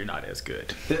it's like you're not as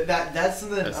good. That's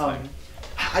something.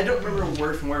 I don't remember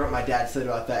word from word what my dad said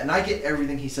about that, and I get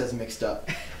everything he says mixed up.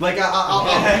 Like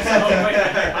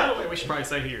I don't think we should probably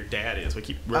say who your dad is. We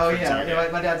keep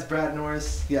referencing my dad's Brad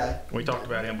Norris. Yeah, we talked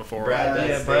about him before.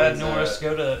 Brad Norris.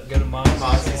 Go to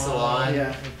Moxie Salon.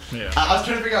 Yeah. I was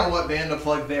trying to figure out what band to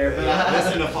plug there, but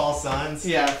listen to False Sons.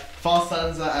 Yeah, False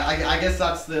Sons. I guess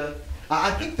that's the.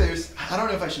 I think there's. I don't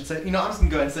know if I should say. I'm just gonna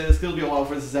go ahead and say this. It'll be a while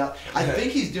before this is out. I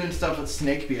think he's doing stuff with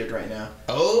Snakebeard right now.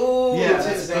 Oh, yeah,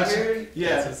 Snakebeard.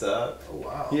 Yeah, that's what's up. Oh,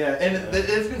 wow. Yeah, and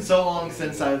it's been so long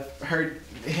since I've heard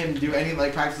him do any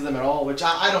like practice with them at all, which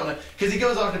I don't know, because he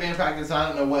goes off to band practice. And I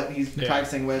don't know what he's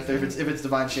practicing with, or if it's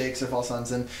Divine Shakes or False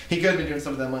Sons, and he could have been doing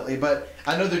some of them lately. But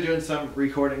I know they're doing some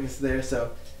recordings there,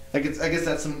 so I guess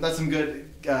that's some good.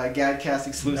 Gadcast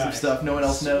exclusive stuff. No one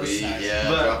else knows. Yeah,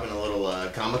 but, dropping a little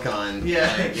Comic-Con.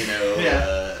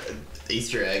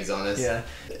 Easter eggs on us. Yeah.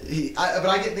 But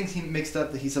I get things he mixed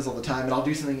up that he says all the time, and I'll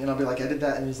do something, and I'll be like, I did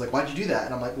that, and he's like, why'd you do that?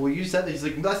 And I'm like, well, you said that. He's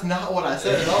like, that's not what I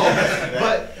said at all.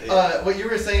 But what you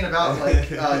were saying about like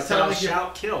sounding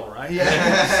shout kill, right? Yeah.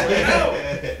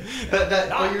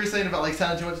 What you were saying about like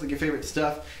sounding too much like your favorite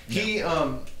stuff. He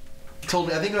told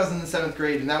me, I think I was in the 7th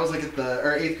grade, and that was like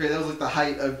or 8th grade, that was like the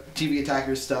height of TV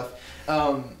Attackers stuff.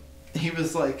 He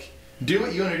was like, do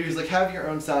what you want to do. He's like, have your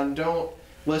own sound. Don't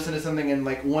listen to something and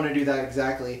like want to do that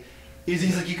exactly.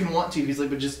 He's like, you can want to. He's like,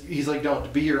 but he's like,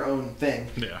 don't be your own thing.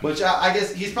 Yeah. Which I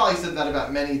guess he's probably said that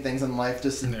about many things in life,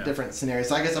 just in different scenarios.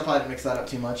 So I guess I probably didn't mix that up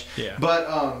too much. Yeah.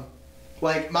 But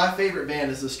like my favorite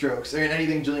band is The Strokes, or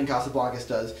anything Julian Casablancas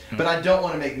does, but I don't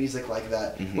want to make music like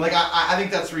that. Like I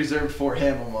think that's reserved for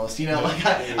him almost, you know. Like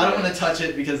I don't want to touch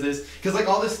it because like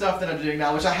all this stuff that I'm doing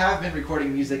now, which I have been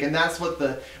recording music, and that's what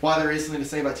why there is something to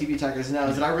say about TV Attackers now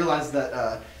is that I realized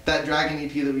that that Dragon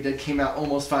EP that we did came out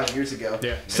almost 5 years ago.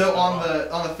 Yeah. So on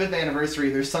the 5th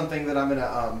anniversary, there's something that I'm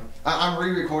gonna I'm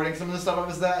re-recording some of the stuff off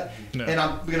of that, and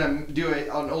I'm gonna do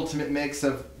an ultimate mix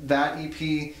of that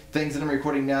EP, things that I'm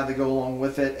recording now that go along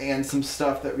with it, and some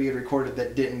stuff that we had recorded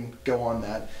that didn't go on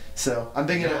that. So I'm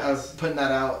thinking of putting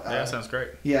that out. Yeah, that sounds great.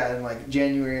 Yeah, in like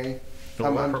January.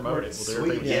 We'll promote it. We'll do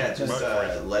everything. Yeah, just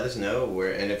let us know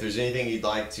where, and if there's anything you'd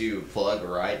like to plug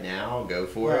right now, go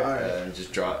for it. Right.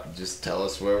 Just tell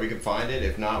us where we can find it.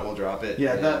 If not, we'll drop it.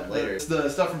 Yeah, later. The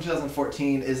stuff from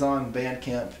 2014 is on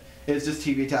Bandcamp. It's just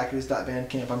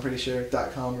tvattackers.bandcamp, I'm pretty sure,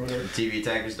 .com or whatever.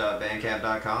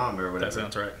 tvattackers.bandcamp.com or whatever. That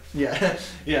sounds right. Yeah,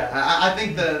 yeah. I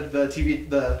think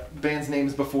the band's name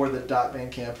is before the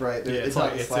 .bandcamp, right? Yeah, it's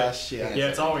not slash. Yeah,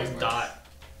 it's always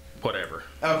whatever.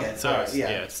 Okay, so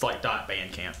yeah, it's like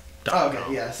 .bandcamp. Oh,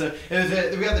 okay, yeah. So we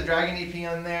have the Dragon EP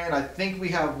on there, and I think we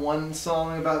have one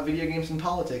song about video games and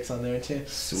politics on there too.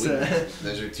 Sweet. So,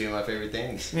 those are two of my favorite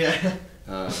things. Yeah.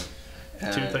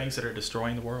 Two things that are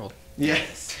destroying the world.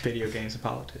 Yes. Video games and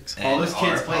politics. All those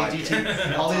kids playing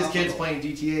GTA. All these kids playing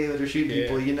GTA that are shooting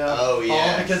people, you know. Oh yeah.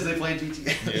 All because they play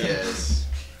GTA. Yes.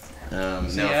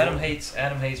 Adam hates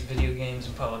video games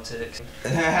and politics.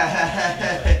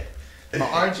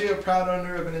 Aren't you a proud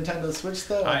owner of a Nintendo Switch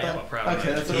though? I am a proud owner.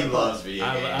 Okay, that's what he loves video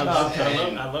games.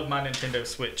 I love my Nintendo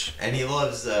Switch. And he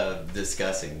loves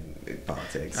discussing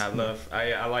politics.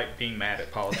 I like being mad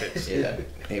at politics. Yeah.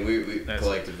 Hey, we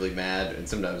collectively mad, and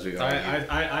sometimes we argue.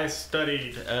 I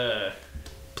studied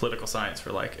political science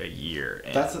for like a year.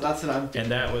 And that's what I'm doing.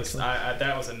 And that was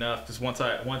enough, because once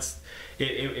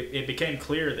it became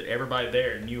clear that everybody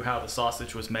there knew how the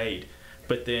sausage was made,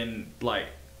 but then like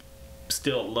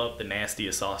still loved the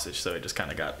nastiest sausage, so it just kind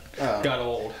of got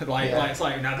old. It's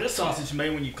like, now this sausage is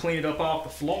made when you clean it up off the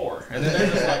floor, and then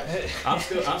they're just like,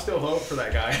 I'm still voting for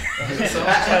that guy.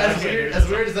 As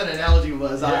weird as that analogy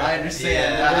was, I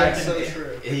understand. Yeah, That's so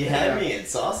true. He had me in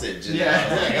sausage, and I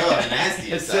was like, oh,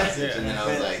 nastiest sausage, and then I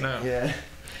was like, yeah,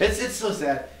 it's so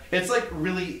sad. It's like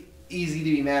really easy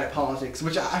to be mad at politics,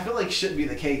 which I feel like should be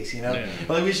the case, you know. Yeah.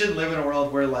 Like we should live in a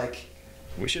world where like.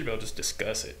 We should be able to just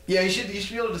discuss it. Yeah, you should be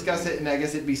able to discuss it, and I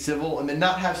guess it'd be civil, and then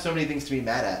not have so many things to be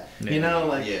mad at. Yeah. You know,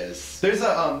 like there's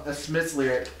a Smiths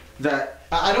lyric that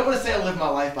I don't want to say I live my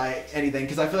life by anything,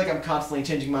 because I feel like I'm constantly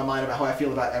changing my mind about how I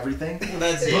feel about everything.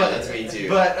 That's me too.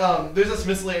 But there's a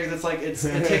Smiths lyric that's like it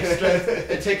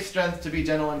takes strength to be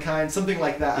gentle and kind, something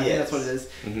like that. I think that's what it is.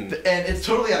 Mm-hmm. And it's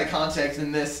totally out of context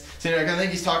in this scenario. I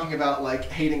think he's talking about like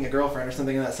hating a girlfriend or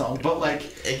something in that song. But like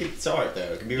it's art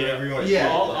though. It can be whatever you want. Yeah,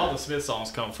 all the Smith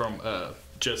songs come from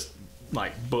just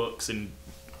like books and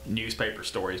newspaper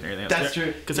stories and everything. That's true.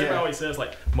 Because everybody always says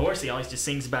like Morrissey always just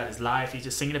sings about his life. He's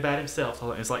just singing about himself.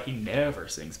 It's like he never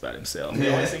sings about himself. He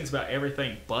always sings about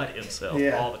everything but himself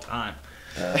all the time.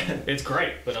 It's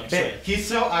great, but I'm saying he's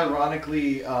so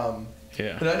ironically. No,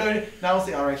 I won't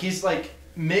say ironic. He's like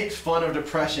makes fun of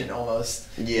depression almost.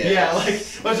 Yeah, like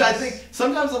which I think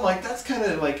sometimes I'm like that's kind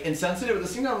of like insensitive. At the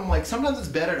same time, I'm like sometimes it's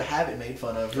better to have it made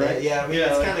fun of, right? Yeah, I mean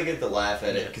it's kind of good to laugh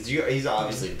at it because he's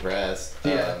obviously depressed.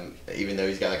 Even though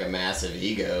he's got like a massive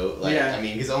ego. Like I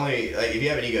mean, because only like if you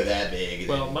have an ego that big,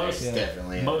 most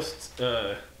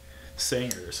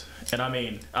singers, and I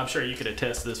mean, I'm sure you could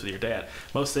attest to this with your dad.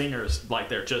 Most singers, like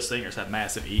they're just singers, have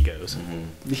massive egos.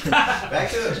 Mm-hmm.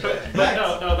 Back to those, but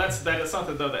no, that is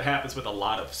something though that happens with a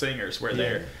lot of singers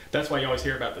where that's why you always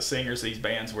hear about the singers, these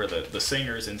bands where the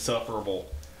singer's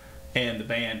insufferable, and the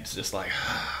band's just like,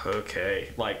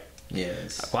 okay, like.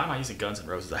 Yes. Why am I using Guns N'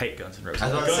 Roses? I hate Guns N' Roses. I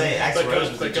was about to say, Axl Rose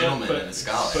was a gentleman and a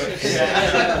scholar.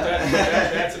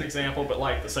 That's an example, but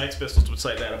like the Sex Pistols would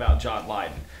say that about John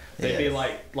Lydon. They'd be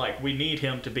like, we need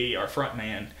him to be our front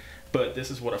man, but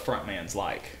this is what a front man's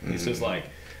like. It's just like,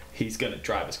 he's going to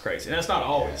drive us crazy. And that's not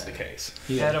always the case.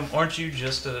 Yeah. Adam, aren't you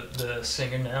just the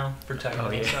singer now for Techno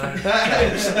Side?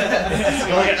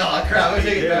 Oh, crap, we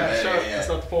take it back. That's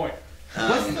not the point.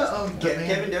 What's the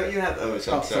Kevin, don't you have... Oh,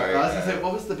 sorry. I was going to say,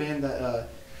 what was the band that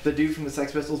the dude from the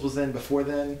Sex Pistols was in before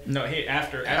then? No,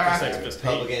 after Sex Pistols.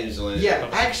 Public Enemy. Yeah,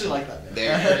 I actually like that band.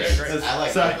 They're great. I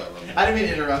like both of them. I didn't mean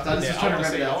to interrupt. I was just trying to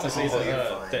remember I want to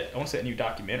see that new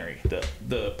documentary,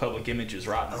 the Public Image is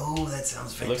Rotten. Oh, that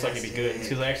sounds fantastic. It looks like it'd be good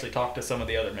because I actually talked to some of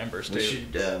the other members too. We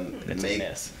should make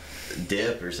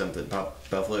dip or something,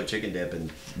 buffalo chicken dip,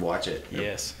 and watch it.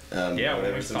 Yes.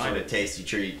 Whatever, some sort of tasty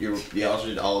treat. You all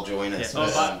should all join us.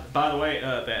 Yeah. By the way,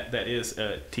 that is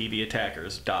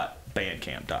tvattackers.bandcamp.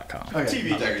 Bandcamp.com. Okay.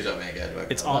 TVTaggers.bandcamp.com.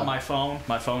 It's on my phone.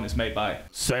 My phone is made by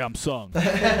Samsung.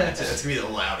 That's gonna be the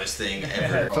loudest thing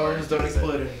ever. Phones don't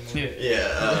explode anymore.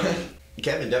 Yeah.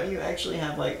 Kevin, don't you actually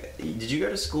have did you go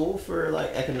to school for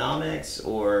economics,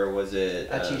 or was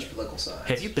it? I teach political science.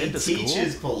 Have you been to school? He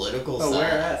teaches political science.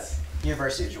 Where at?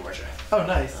 University of Georgia. Oh,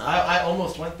 nice. I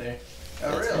almost went there.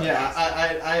 Oh, really? Yeah,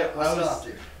 I What was. stopped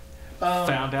you?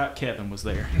 Found out Kevin was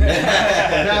there. If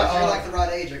you're like the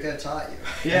right age, I could have taught you.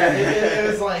 Yeah, it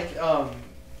was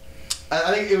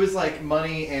I think it was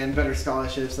money and better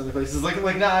scholarships and other places.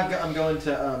 Now I'm going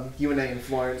to UNA in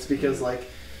Florence because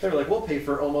they were we'll pay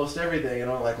for almost everything, and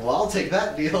I'm like, well, I'll take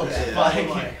that deal.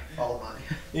 Yeah, all the money.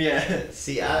 Yeah.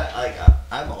 See,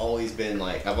 I've always been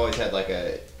I've always had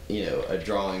a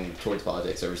drawing towards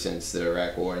politics ever since the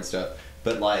Iraq War and stuff.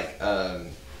 But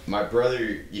my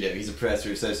brother, he's a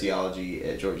professor of sociology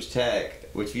at Georgia Tech,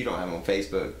 which if you don't have him on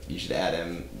Facebook, you should add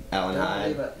him, Alan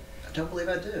Hyde. I don't believe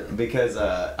I do. Because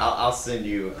I'll send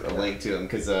you a link to him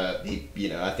because I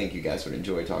think you guys would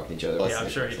enjoy talking to each other. Yeah, I'm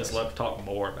sure he just loves to talk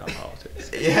more about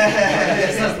politics.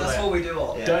 Yeah. That's what we do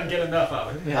all day. Doesn't get enough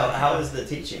of it. Yeah. How is the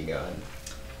teaching going?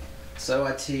 So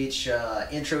I teach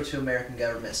Intro to American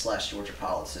Government / Georgia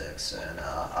Politics, and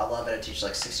I love it. I teach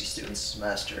 60 students a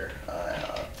semester.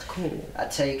 Cool. I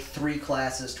take 3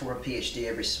 classes toward a PhD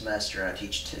every semester, and I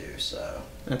teach 2, so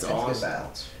that's it's awesome. a good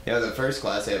balance. Yeah, the first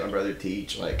class I had my brother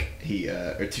teach,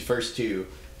 first 2,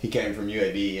 he came from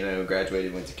UAB,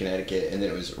 graduated, went to Connecticut, and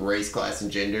then it was race, class, and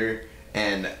gender,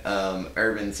 and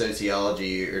urban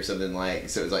sociology or something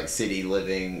so it was city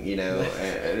living, and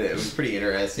it was pretty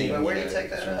interesting. Where did you take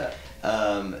that at?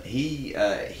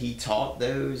 He taught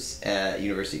those at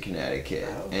University of Connecticut,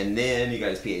 and then he got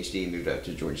his PhD and moved up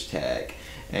to Georgia Tech.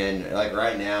 And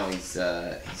right now he's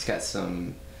got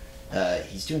some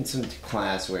he's doing some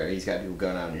class where he's got people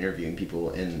going out and interviewing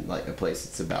people in a place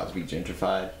that's about to be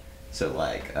gentrified. So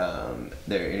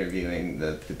they're interviewing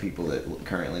the people that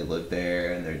currently live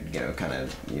there, and they're kind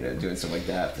of doing something like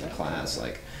that for the class.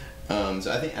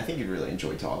 So I think you'd really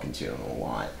enjoy talking to him a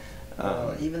lot.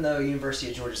 Even though University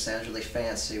of Georgia sounds really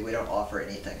fancy, we don't offer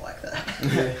anything like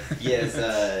that. Yes,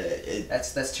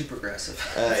 that's too progressive.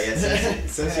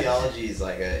 Yes, sociology is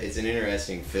it's an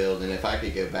interesting field, and if I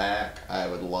could go back, I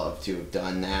would love to have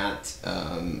done that.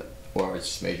 Or I was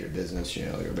just major in business,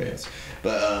 everybody else.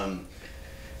 But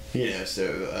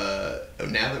so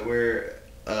now that we're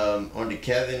on to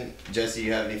Kevin, Jesse,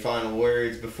 you have any final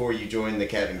words before you join the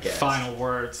Kevin cast? Final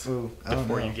words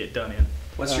before you get done in.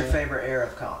 What's your favorite era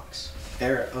of comics?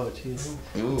 Era? Oh, jeez.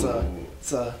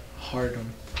 It's a hard one.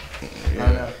 Yeah. I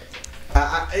don't know.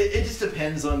 It just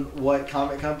depends on what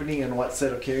comic company and what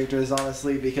set of characters,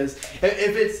 honestly. Because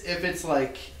if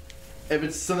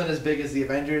it's something as big as the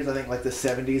Avengers, I think the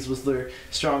 70s was their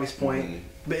strongest point. Mm-hmm.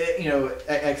 But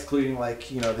excluding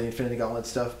the Infinity Gauntlet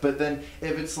stuff. But then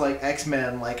if it's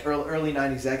X-Men, early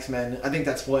 90s X-Men, I think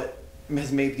that's what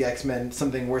has made the X-Men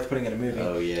something worth putting in a movie.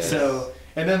 Oh yeah. So.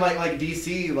 And then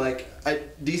DC,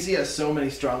 DC has so many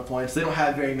strong points. They don't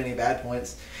have very many bad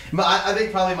points. But I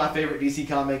think probably my favorite DC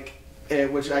comic,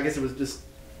 which I guess it was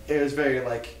very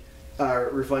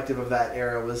reflective of that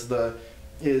era, is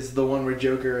the one where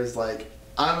Joker is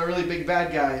I'm a really big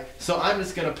bad guy, so I'm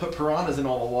just gonna put piranhas in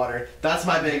all the water. That's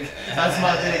my big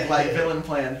villain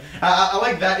plan. I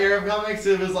like that era of comics.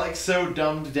 It was so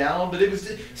dumbed down, but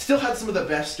it still had some of the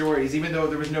best stories, even though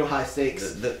there was no high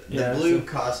stakes. The blue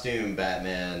costume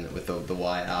Batman with the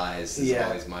white eyes is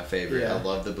always my favorite. Yeah. I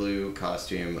love the blue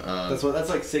costume. That's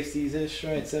 60s-ish,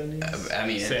 right? 70s. I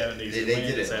mean, 70s. They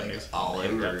did it 70s. all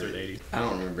over. Through the 80s. I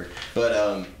don't remember,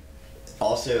 but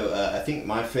also, I think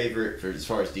my favorite, as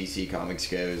far as DC Comics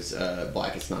goes,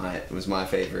 Blackest Night was my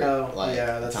favorite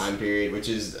time period, which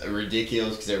is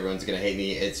ridiculous because everyone's gonna hate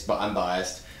me. I'm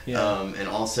biased. Yeah. And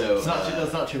also,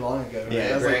 that's not too long ago. Right?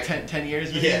 Yeah, that was 10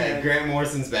 years. Yeah, Grant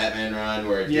Morrison's Batman run,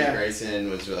 where Dick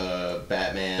Grayson was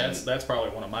Batman. That's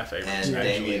probably one of my favorites. And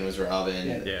Damian was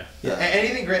Robin. Yeah.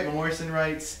 Anything Grant Morrison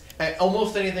writes,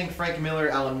 almost anything Frank Miller,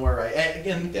 Alan Moore write,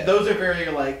 and those are very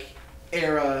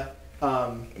era.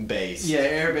 Base. Yeah,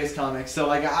 era-based comics.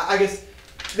 So I guess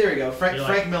there we go.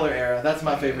 Frank Miller era. That's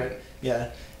my favorite.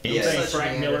 Yeah. Anything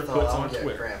Frank Miller puts on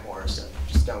Twitter. Grant Morrison.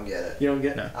 Just don't get it. You don't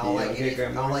get? No. I don't like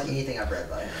anything I've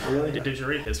read by him. Really? Did you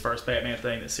read his first Batman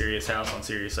thing, the Serious House on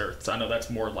Serious Earth? So I know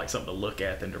that's more something to look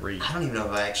at than to read. I don't even know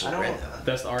if I actually read that.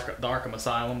 That's the Arkham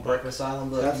Asylum book. Arkham Asylum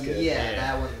book. That's good. Yeah,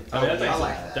 that one. I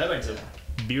like that. That thing's a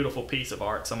beautiful piece of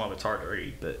art. Some of it's hard to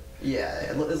read, but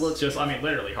it looks just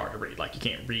literally hard to read. You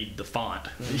can't read the font,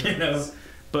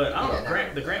 But I don't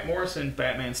know. The Grant Morrison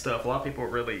Batman stuff. A lot of people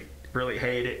really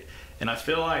hate it, And I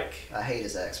feel like I hate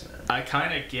his X-Men. I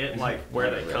kind of get like where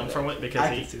they come from it because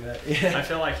I can see that. Yeah. I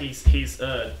feel like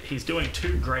he's doing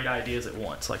two great ideas at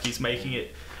once. Like he's making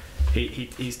it,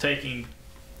 he's taking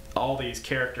all these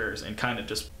characters and kind of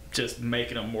just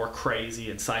making them more crazy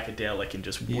and psychedelic and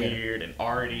just weird and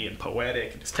arty and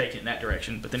poetic and just taking it in that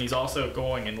direction. But then he's also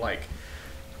going and like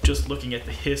just looking at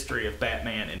the history of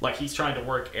Batman and like he's trying to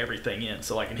work everything in.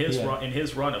 So like in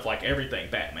his run of like everything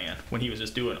Batman, when he was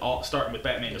just doing starting with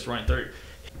Batman just running through,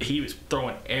 he was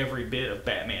throwing every bit of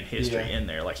Batman history in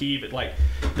there. Like he even like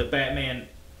the Batman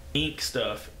Inc.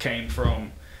 stuff came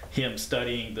from him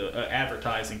studying the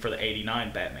advertising for the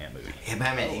 '89 Batman movie. Yeah,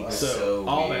 Batman Inc. was So so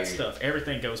all weird. that stuff,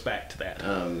 everything goes back to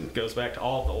that. Goes back to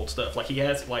all the old stuff. Like he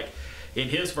has like in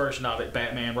his version of it,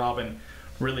 Batman, Robin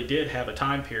really did have a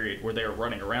time period where they were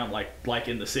running around like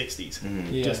in the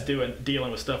 60s, just dealing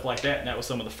with stuff like that, and that was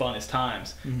some of the funnest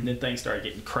times. And then things started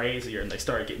getting crazier, and they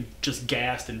started getting just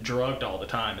gassed and drugged all the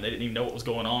time, and they didn't even know what was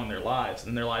going on in their lives,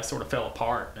 and their lives sort of fell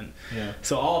apart. And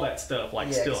so all that stuff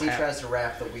like still he happens. tries to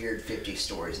wrap the weird 50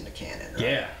 stories into canon.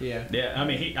 Right? Yeah. I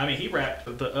mean he wrapped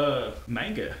the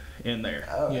manga in there.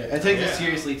 Oh, Yeah, and take a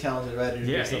seriously talented writer to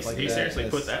do stuff like that. He seriously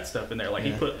put that stuff in there. Like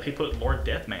he put Lord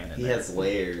Deathman in there. He has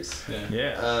layers.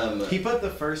 He put the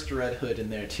first Red Hood in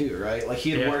there too, right? Like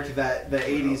he had worked the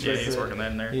 80s. Yeah, he's working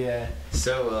that in there. Yeah.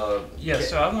 So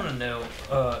so I want to know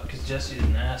because Jesse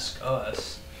didn't ask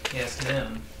us. He asked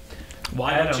him.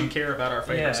 Why don't you care about our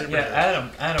favorite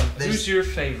superheroes? Adam, who's your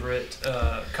favorite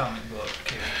comic book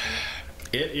character?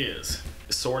 It is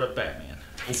sort of Batman.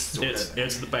 It's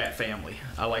the Bat family.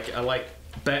 I like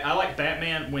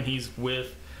Batman when he's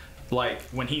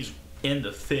when he's in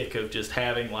the thick of just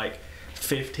having like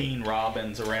 15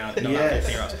 Robins around. No, not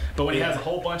 15 Robins. But when he has a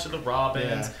whole bunch of the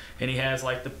Robins and he has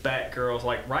like the Batgirls,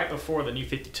 like right before the New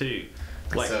 52.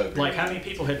 Like how many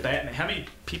people had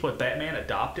Batman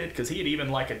adopted? Because he had even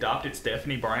like adopted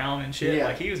Stephanie Brown and shit.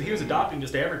 Like he was adopting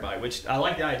just everybody, which I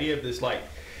like the idea of this like.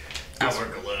 I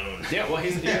work alone. Yeah, well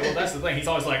that's the thing. He's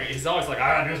always like I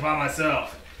gotta do this by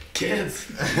myself. Kids.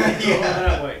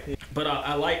 That way. But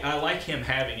I like him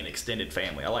having an extended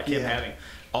family. I like him having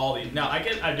all these. Now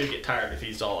I do get tired if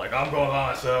he's all like I'm going by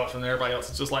myself and everybody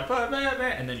else is just like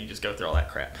and then you just go through all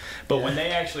that crap. But when they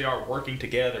actually are working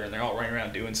together and they're all running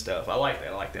around doing stuff, I like that.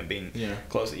 I like them being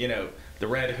close. You know, the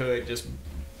Red Hood just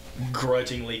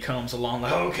grudgingly comes along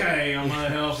like, okay, I'm gonna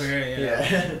help here. You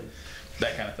know?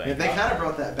 That kind of thing. Yeah, they kind of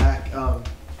brought that back.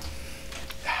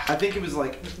 I think it was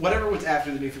like whatever was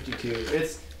after the New 52.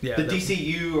 It's the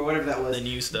DCU or whatever that was. The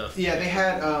new stuff. Yeah, they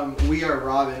had We Are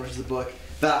Robin, which is a book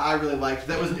that I really liked.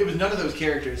 It was none of those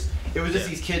characters. It was just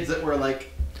these kids that were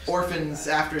like orphans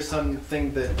after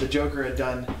something that the Joker had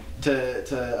done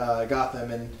to Gotham,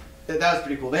 and that was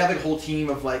pretty cool. They had like a whole team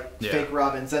of like fake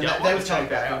Robins, and that was kind of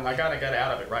back. I got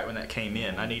out of it right when that came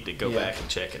in. I need to go back and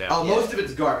check it out. Most of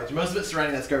it's garbage. Most of it's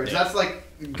surrounding that's garbage. That's like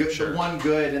one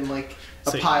good and like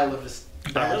a pile of just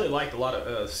bad. I really liked a lot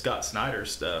of Scott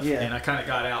Snyder's stuff, and I kind of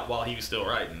got out while he was still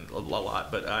writing a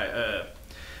lot. But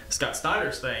Scott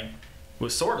Snyder's thing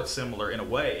was sort of similar in a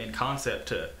way in concept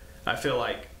to, I feel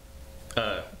like,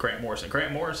 Grant Morrison.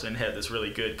 Grant Morrison had this really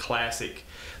good classic,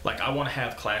 like, I want to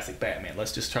have classic Batman.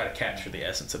 Let's just try to capture the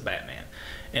essence of Batman.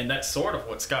 And that's sort of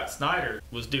what Scott Snyder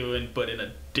was doing, but in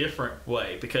a different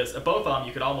way. Because both of them,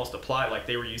 you could almost apply like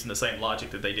they were using the same logic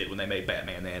that they did when they made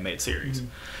Batman, the animated series.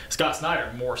 Scott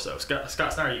Snyder, more so. Scott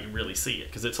Snyder, you can really see it.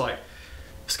 Because it's like,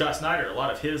 Scott Snyder, a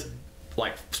lot of his,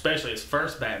 like, especially his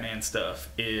first Batman stuff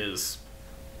is,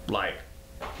 like,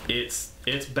 it's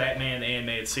Batman, the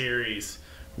animated series,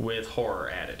 with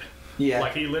horror added. Yeah.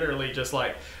 Like he literally just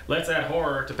like, let's add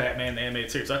horror to Batman the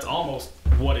animated series. That's almost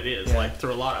what it is, like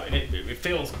through a lot of it. It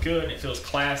feels good, and it feels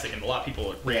classic, and a lot of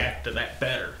people react to that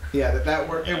better. Yeah,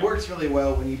 it works really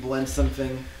well when you blend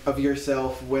something of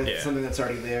yourself with something that's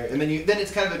already there, and then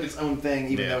it's kind of like its own thing,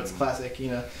 even though it's classic,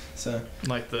 you know. So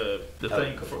like the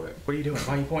thing. What are you doing?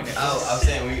 Why are you pointing at me? Oh, I was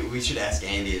saying we should ask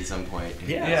Andy at some point.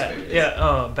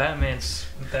 Batman's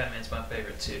my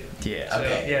favorite too. Yeah. So,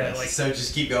 okay. So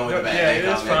just keep going with the Batman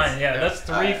that's comments. fine. Yeah, that's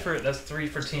three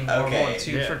for Team Marvel and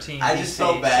 2 for Team I just DC,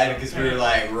 felt bad because we were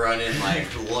like running like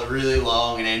really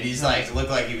long, and Andy's like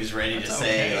looked like he was ready to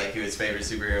say like who his favorite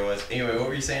superhero was. Anyway, what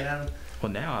were you saying, Adam?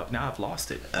 Well, now I've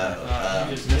lost it.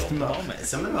 just missed the moment.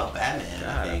 Something about Batman,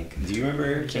 I think. Do you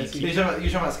remember? You're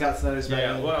talking about Scott Snyder's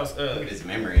Batman? Yeah, well, look at his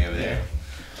memory over there.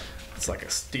 It's like a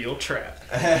steel trap.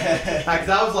 Because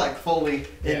I was like fully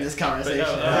in this conversation.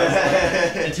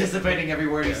 Anticipating every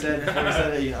word he said before he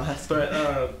said it, you know.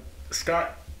 But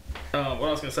Scott, what I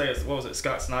was gonna say is, what was it?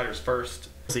 Scott Snyder's first.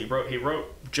 He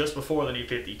wrote just before the New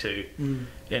 52,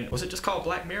 and was it just called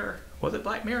Black Mirror? Was it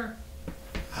Black Mirror?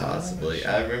 Possibly.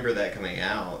 I remember that coming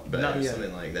out, but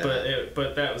something like that.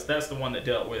 But that's the one that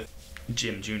dealt with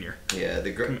Jim Jr. Yeah,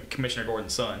 Commissioner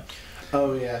Gordon's son.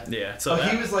 Oh yeah. Yeah. So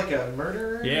he was like a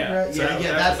murderer. Yeah.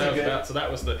 Right? So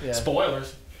that was the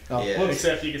spoilers. Oh, yeah.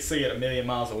 Except you could see it a million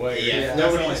miles away. Yeah.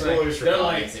 Nobody spoilers for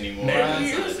comics anymore. I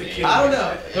don't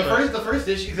know. The first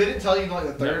issue, they didn't tell you like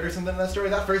the third or something in that story.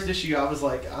 That first issue, I was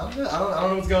like, I don't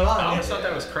know what's going on. I always thought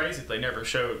that was crazy that they never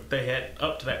showed. They had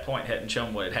up to that point hadn't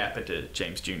shown what had happened to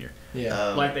James Jr.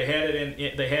 Yeah. Like they had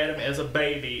it they had him as a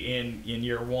baby in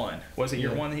year one. Was it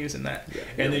year one that he was in that? Yeah.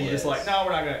 And then you're just like, no,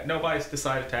 we're not gonna. Nobody's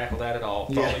decided to tackle that at all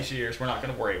for all these years. We're not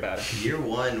gonna worry about it. Year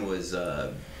one was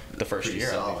the first year.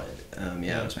 Solid.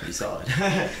 It was pretty solid.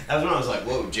 That was when I was like,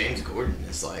 whoa, James Gordon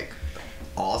is like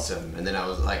awesome. And then I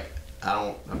was like,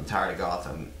 I'm tired of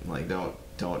Gotham. Like, don't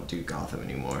do Gotham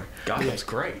anymore. Gotham's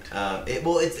great.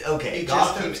 It's okay. It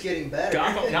just keeps getting better.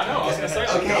 Gotham, I was gonna say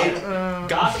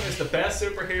Gotham is the best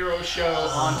superhero show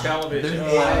on television.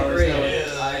 I agree.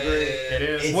 It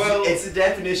is. Well, it's the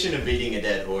definition of beating a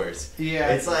dead horse. Yeah.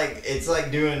 It's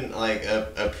like doing like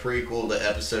a prequel to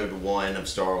episode 1 of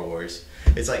Star Wars.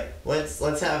 It's like let's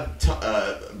have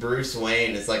Bruce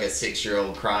Wayne is like a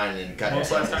 6-year-old crying and cutting. When was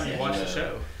the last time you watched the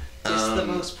show? It's the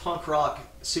most punk rock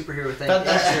superhero thing.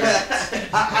 That's true.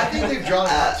 I think they've drawn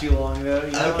it out too long though.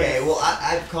 Well,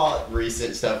 I've caught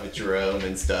recent stuff with Jerome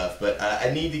and stuff, but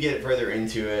I need to get further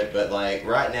into it. But like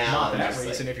right now, not that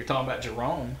recent. If you're talking about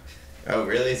Jerome. Oh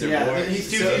really? Is there more?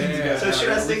 He's 2 seasons ago. So should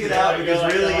I stick it out?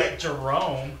 Because really, like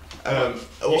Jerome.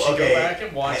 You should go back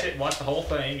and watch it. Watch the whole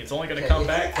thing. It's only going to come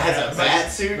back. Has a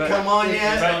bat suit come on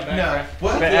yet? No.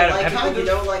 But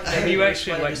Adam, have you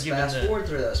actually like fast forward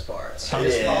through those parts? Yeah.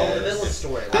 Just follow the villain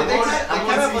story. They kind of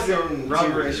have like a season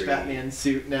rubberish 2 or 3. Batman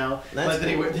suit now, That's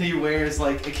that he wears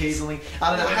like occasionally.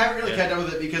 I don't know. I haven't really kept up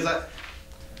with it because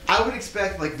I would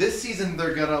expect like this season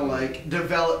they're gonna like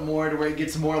develop more to where it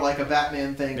gets more like a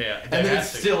Batman thing. Yeah, and then it's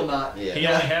still not.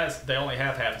 Yeah. They only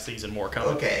have half a season more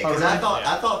coming. Okay, because I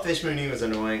thought Fish Mooney was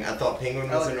annoying. I thought Penguin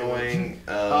was annoying.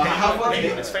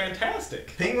 Penguin is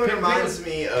fantastic. Penguin reminds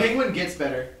me of. Penguin gets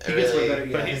better. He gets way better.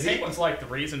 But Penguin's like the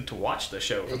reason to watch the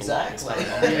show. For Exactly. The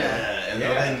longest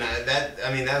time.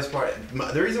 That was part.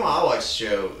 The reason why I watched the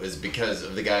show is because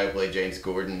of the guy who played James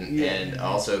Gordon, and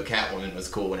also Catwoman was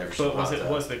cool whenever she popped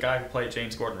up. Was the guy who played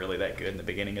James Gordon really that good in the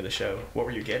beginning of the show? What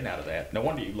were you getting out of that? No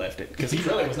wonder you left it, because he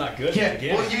really was not good in the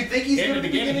beginning. Well, you think he's good in the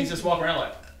beginning? He's just walking around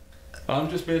like, I'm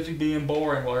just busy being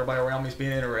boring while everybody around me's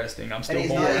being interesting. I'm still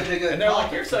bored. And they're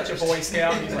like, you're such a Boy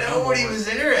Scout. He's like, nobody was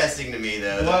interesting to me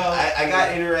though. Well, I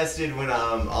got interested when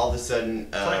all of a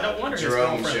sudden no wonder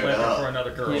Jerome showed up. For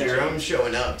another girl. Jerome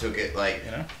showing up took it but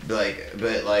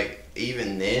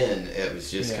even then it was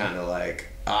just kind of like,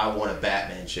 I want a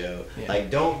Batman show. Yeah.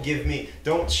 Like,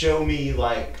 don't show me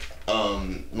like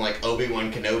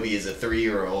Obi-Wan Kenobi is a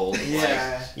 3-year-old.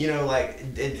 Yeah. Like,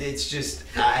 it's just,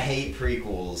 I hate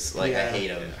prequels. Like, I hate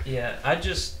them. Yeah, I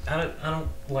don't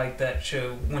like that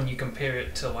show when you compare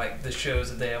it to like the shows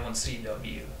that they have on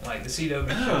CW. Like the CW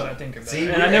shows, I think are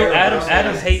better. And I know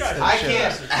Adam hates those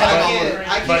shows.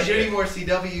 I can't do any more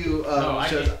CW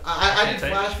shows. I did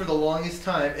Flash for the longest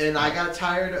time, and I got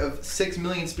tired of 6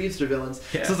 million speedster villains.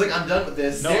 Yeah. So it's like, I'm done with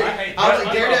this. I was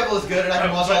like, Daredevil is good, and I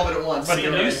can watch all of it at once. But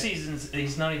the new seasons,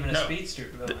 he's not even a speedster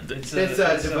villain. It's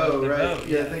DeVoe, right?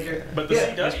 Yeah. But the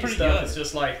CW stuff is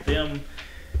just like them.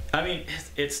 I mean,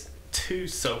 it's too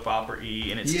soap opera-y,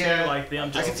 and it's too like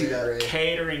them just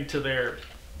catering to their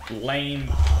lame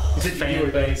fan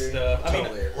base stuff. I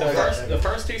mean, the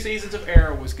first 2 seasons of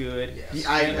Arrow was good. Yes.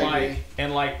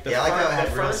 And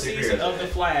the first season of The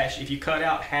Flash, if you cut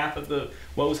out half of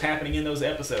what was happening in those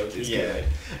episodes, is good.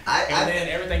 And then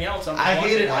everything else, I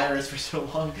hated Iris for so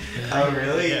long. Oh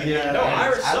really? Yeah. No,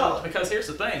 Iris sucked because here's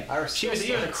the thing. She was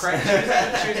even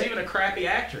a crappy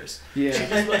actress. Yeah.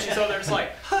 She's over there just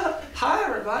like, hi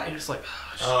everybody, and just like.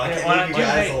 I can't believe you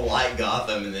guys like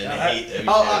Gotham and then hate them.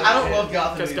 I don't love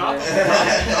Gotham. Because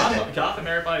Gotham,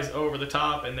 everybody's over the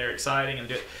top and they're exciting and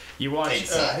you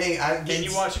watch. And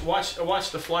you watch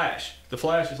The Flash. The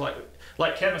Flash is like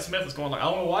Kevin Smith is going like, I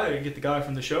don't know why they didn't get the guy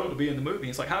from the show to be in the movie.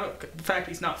 It's like the fact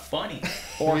he's not funny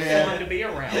or fun to be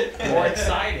around or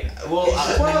exciting. Well,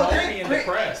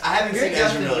 depressed. I haven't seen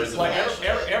Ezra Miller's like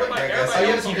everybody. You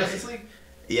haven't seen Justice League?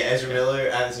 Yeah, Ezra Miller.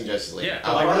 I haven't seen Justice League. Yeah,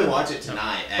 I'll probably watch it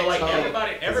tonight. But like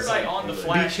everybody on the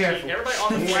Flash, everybody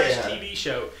on the Flash TV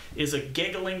show is a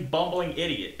giggling, bumbling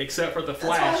idiot, except for the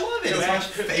Flash. That's why I love it.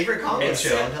 It's my favorite comic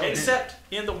show. Except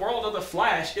in the world of the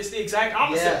Flash, it's the exact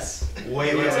opposite. Yes.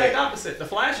 Wait. The exact opposite. The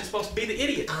Flash is supposed to be the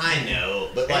idiot. I know,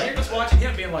 but And you're just watching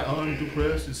him being like, oh, I'm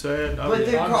depressed and sad. But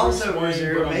their crossovers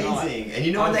are amazing. And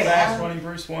you know what they have?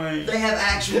 Bruce Wayne. They have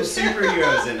actual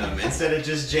superheroes in them instead of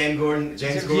just James Gordon with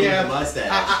a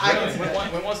mustache.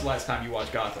 When was the last time you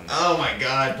watched Gotham? Oh my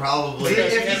God, probably. You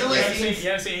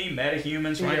haven't seen any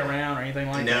metahumans running around or anything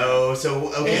like that? No,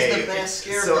 so okay. It's the best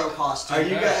Scarecrow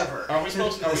costume ever. Are we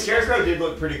supposed to? The Scarecrow did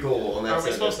look pretty cool on that.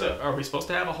 Are we supposed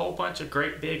to have a whole bunch of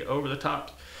great big over the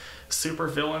top super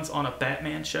villains on a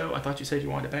Batman show? I thought you said you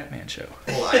wanted a Batman show.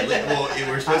 Well,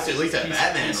 we're supposed to at least have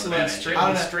Batman on the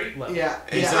Batman show. Street level. Yeah.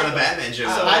 It's not a Batman show.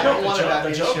 So I don't want a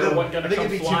Batman show. I think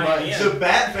it'd be too much. So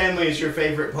Bat Family is your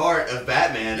favorite part of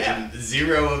Batman, and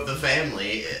Zero of the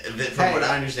family, from what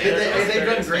I understand. They've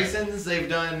done Graysons. They've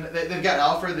got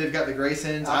Alfred. They've got the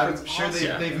Graysons. I'm sure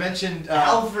they've mentioned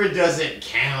Alfred doesn't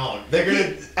count. They're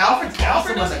gonna.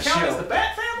 Alfred doesn't count as the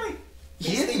Bat Family.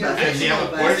 He is the Bat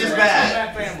Family. Where's his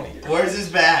bat? Where's his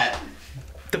bat?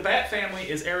 The Bat Family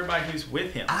is everybody who's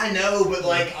with him. I know, but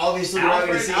like obviously we're not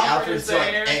going to see Alfred's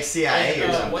like ex-CIA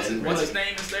or something. What's his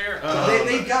name is there?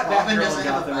 They've got Batgirl in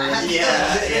Gotham.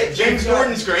 Yeah, James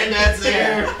Gordon's granddad's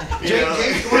there.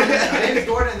 James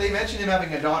Gordon. They mentioned him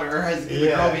having a daughter or his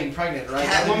girl being pregnant, right?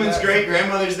 Catwoman's great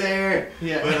grandmother's there.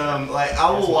 Yeah, but like I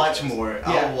will watch more.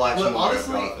 I will watch more.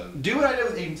 Honestly, do what I did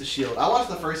with Agents of S.H.I.E.L.D. I watched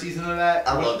the first season of that.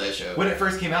 I love that show. When it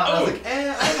first came out, I was like,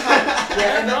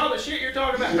 and all the shit you're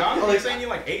talking about. I'm saying you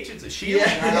like Agents of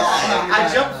S.H.I.E.L.D.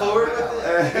 I jumped forward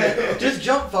with it. Just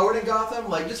jump forward in Gotham.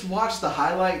 Like, just watch the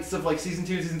highlights of like season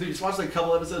 2, season 3. Just watch like a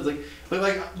couple episodes. But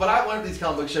what I want these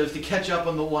comic book shows to catch up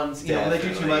on the ones when they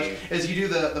do too much is you do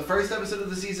the first episode of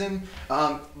the season,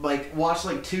 like watch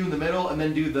like 2 in the middle, and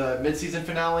then do the mid-season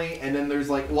finale, and then there's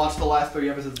like watch the last 3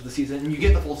 episodes of the season, and you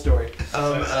get the full story.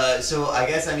 So I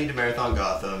guess I need to marathon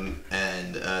Gotham,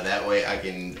 and that way I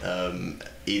can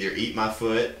either eat my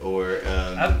foot or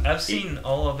I've seen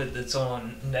all of it that's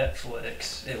on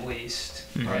Netflix at least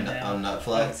right now. On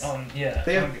Netflix.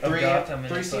 They have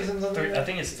 3 seasons on there. I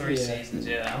think it's 3 seasons.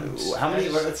 Yeah.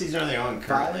 What season are they on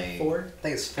currently? 4. I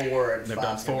think it's 4 and 5. They've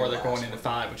done 4. They're going into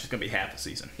 5, which is going to be half a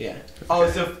season. Yeah. Oh,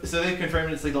 so they've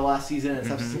confirmed it's like the last season and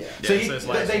stuff. Yeah.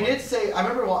 So they did say. I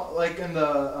remember like in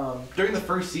the during the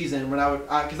first season when I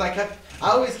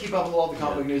always keep up with all the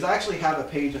comic book news. I actually have a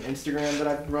page on Instagram that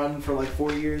I've run for like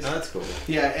 4 years. Oh, that's cool.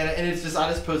 Yeah, and it's just I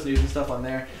just post news and stuff on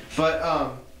there. But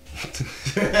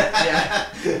yeah,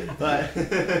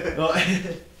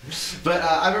 but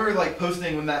I remember like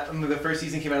posting when the first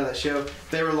season came out of that show.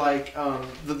 They were like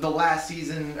the last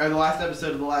season or the last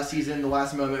episode of the last season, the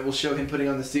last moment will show him putting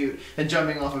on the suit and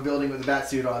jumping off a building with a bat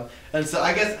suit on. And so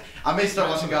I guess I may start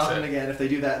watching Gotham again if they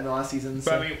do that in the last season.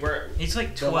 So. But I mean, he's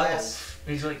like 12.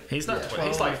 He's not 12.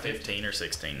 He's like 15 or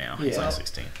 16 now. He's like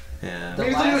 16. Yeah.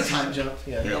 Maybe they'll do a time jump.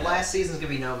 Yeah. The last season's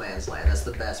gonna be No Man's Land. That's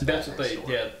the best. That's what they.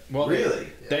 story. Yeah. Well, really?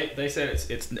 They said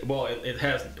it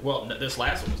has. Well, this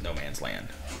last one was No Man's Land.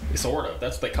 Sort of.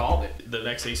 That's what they called it. The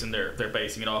next season they're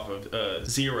basing it off of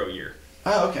 0 year.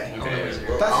 Oh, okay.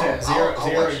 That's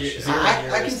Zero year.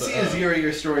 I can see a 0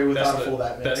 year story without a full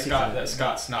Batman. That's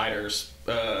Scott Snyder's.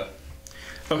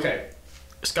 Okay,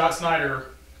 Scott Snyder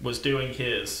was doing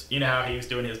his. You know how he was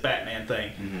doing his Batman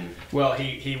thing. Mm-hmm. Well,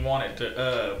 he wanted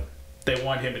to. They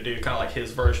wanted him to do kind of like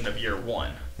his version of Year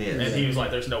One, and he was like,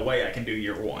 "There's no way I can do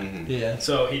Year One." Mm-hmm. Yeah.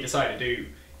 So he decided to do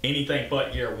anything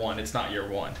but Year One. It's not Year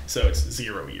One, so it's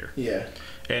 0 year. Yeah.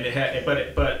 And it had,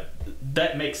 but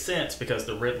that makes sense because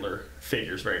the Riddler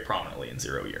figures very prominently in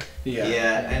 0 year. Yeah.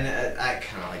 Yeah, and I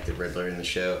kind of like the Riddler in the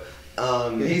show.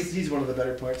 He's one of the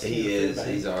better parts. He is.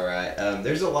 He's all right.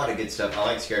 There's a lot of good stuff. I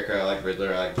like Scarecrow. I like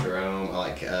Riddler. I like Jerome. I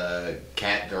like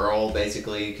Catgirl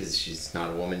basically because she's not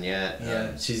a woman yet.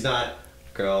 Yeah. She's not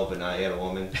girl, but not yet a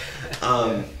woman.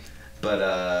 But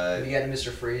have you got Mr.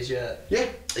 Freeze yet? Yeah.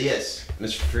 Yes,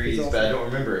 Mr. Freeze, but I don't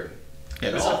remember.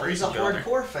 Yeah, he's a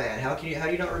hardcore fan. How do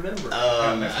you not remember?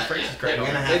 Mr. Freeze is great.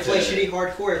 They play shitty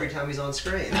hardcore every time he's on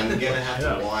screen. I'm gonna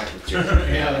have to watch with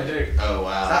Jeremy. Yeah, they do. Oh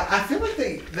wow. I feel like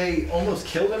they almost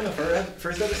killed him in the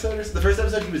first episode. The first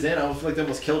episode he was in, I feel like they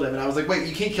almost killed him, and I was like, wait,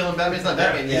 you can't kill him. Batman's not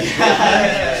Batman yet.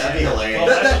 That'd be hilarious.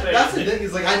 That's the thing.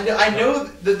 Is like I know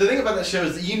the thing about that show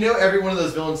is that you know every one of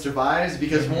those villains survives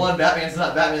because one, Batman's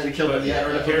not Batman to kill him yet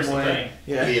or to put him away.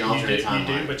 Yeah. You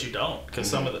do, but you don't because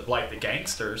some of the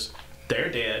gangsters, they're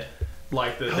dead.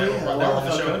 Like that were on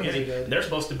the show, they're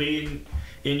supposed to be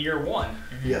in year one.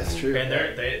 Yes, true. And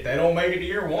they don't make it to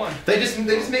year one. They just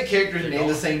make characters name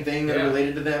the same thing that are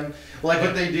related to them. Like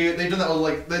what they do, they've done that with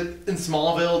like in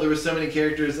Smallville. There were so many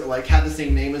characters that like had the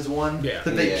same name as one that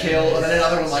they kill, and then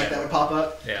another one like that would pop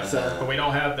up. Yeah. So, but we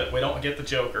don't get the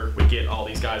Joker. We get all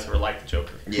these guys who are like the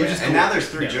Joker. Yeah. And cool. Now there's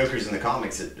 3 Jokers in the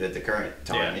comics at the current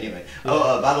time. Anyway.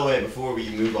 Oh, by the way, before we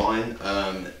move on,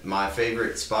 my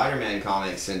favorite Spider-Man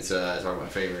comics, since I was talking about my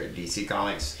favorite DC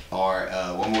comics, are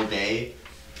One More Day.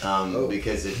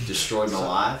 Because it destroyed my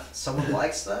life. Someone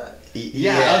likes that?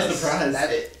 Yeah, I was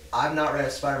surprised. I've not read a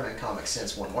Spider-Man comic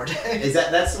since One More Day.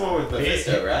 That's the one with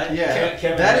Mephisto, right? Yeah.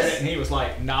 Kevin read it and he was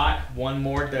like, not one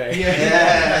more day.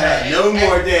 Yeah. No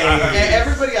more days.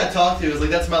 Everybody I talked to was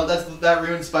like, that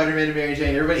ruined Spider-Man and Mary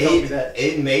Jane. Everybody told me that.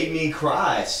 It made me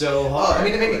cry so hard. I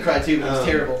mean, it made me cry too, but it was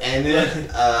terrible. And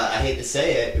then I hate to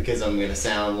say it because I'm gonna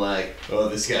sound like, oh,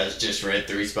 this guy's just read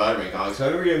 3 Spider-Man comics. I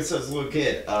remember him since a little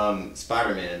kid.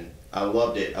 Spider-Man. I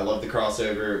loved it. I loved the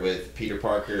crossover with Peter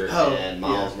Parker and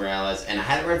Miles Morales. And I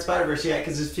hadn't read Spider-Verse yet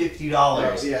because it's $50.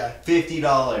 Oh, yeah.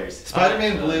 $50.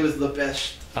 Spider-Man Blue is the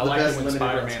best. I liked it when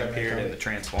Spider-Man appeared in the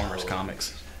Transformers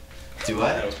comics. Do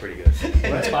what? That was pretty good.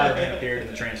 When Spider-Man appeared in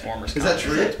the Transformers comics. Is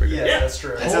that true? Yeah, that's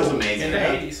true. That sounds amazing. In the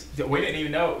 80s, we didn't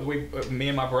even know. Me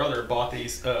and my brother bought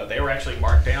these. They were actually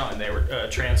marked down, and they were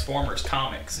Transformers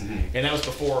comics. Mm-hmm. And that was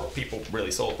before people really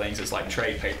sold things as like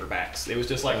trade paperbacks. It was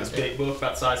just like this big book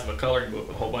about the size of a coloring book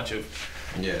with a whole bunch of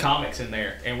comics in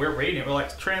there. And we're reading it. We're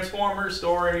like, Transformers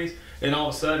stories. And all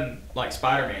of a sudden, like,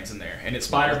 Spider-Man's in there. And it's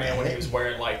Spider-Man when he was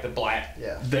wearing, like, the black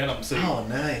Venom suit. Oh,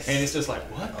 nice. And it's just like,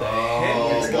 what the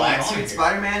heck is black going on suit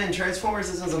Spider-Man and Transformers?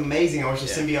 This sounds amazing. I wish the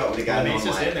symbiote would have gotten he's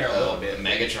just in there a little bit.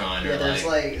 Megatron or there was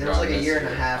like a year and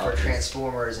a half where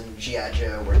Transformers and G.I.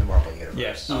 Joe were in the Marvel Universe.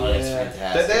 Yes. Oh, that's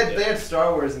fantastic. They had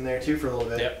Star Wars in there, too, for a little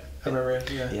bit. Yep. I remember,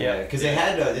 yeah, because they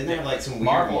had, didn't they have like some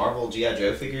weird Marvel G.I.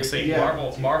 Joe figures? See,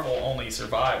 Marvel only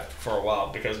survived for a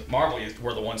while because Marvel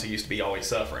were the ones who used to be always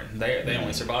suffering. They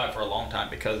only survived for a long time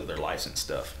because of their licensed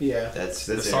stuff. Yeah, that's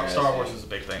Star Wars is a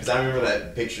big thing. Because I remember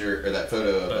that picture or that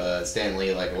photo of Stan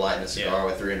Lee like lighting a cigar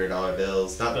with $300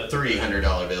 bills, not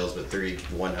 $300 bills, but $300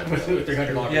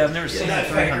 $300. Yeah, I've never seen that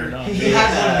 $300. He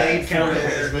had one made for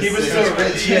it. He was so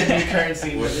rich he had new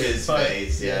currency with his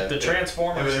face. Yeah, the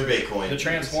Transformers. They're Bitcoin. The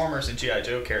Transformers and G.I.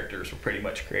 Joe characters were pretty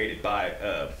much created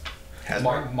by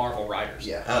Marvel writers.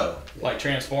 Yeah. Oh. Like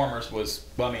Transformers was,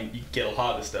 well, I mean, you get a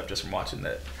lot of this stuff just from watching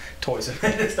that Toys and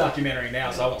this documentary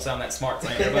now, so I won't sound that smart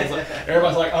saying everybody's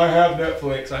like, I have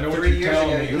Netflix. I know what you're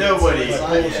telling me. Nobody.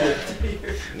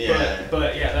 Yeah.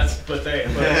 But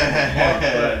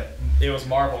it was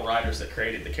Marvel writers that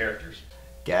created the characters.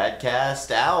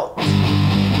 Gadcast out.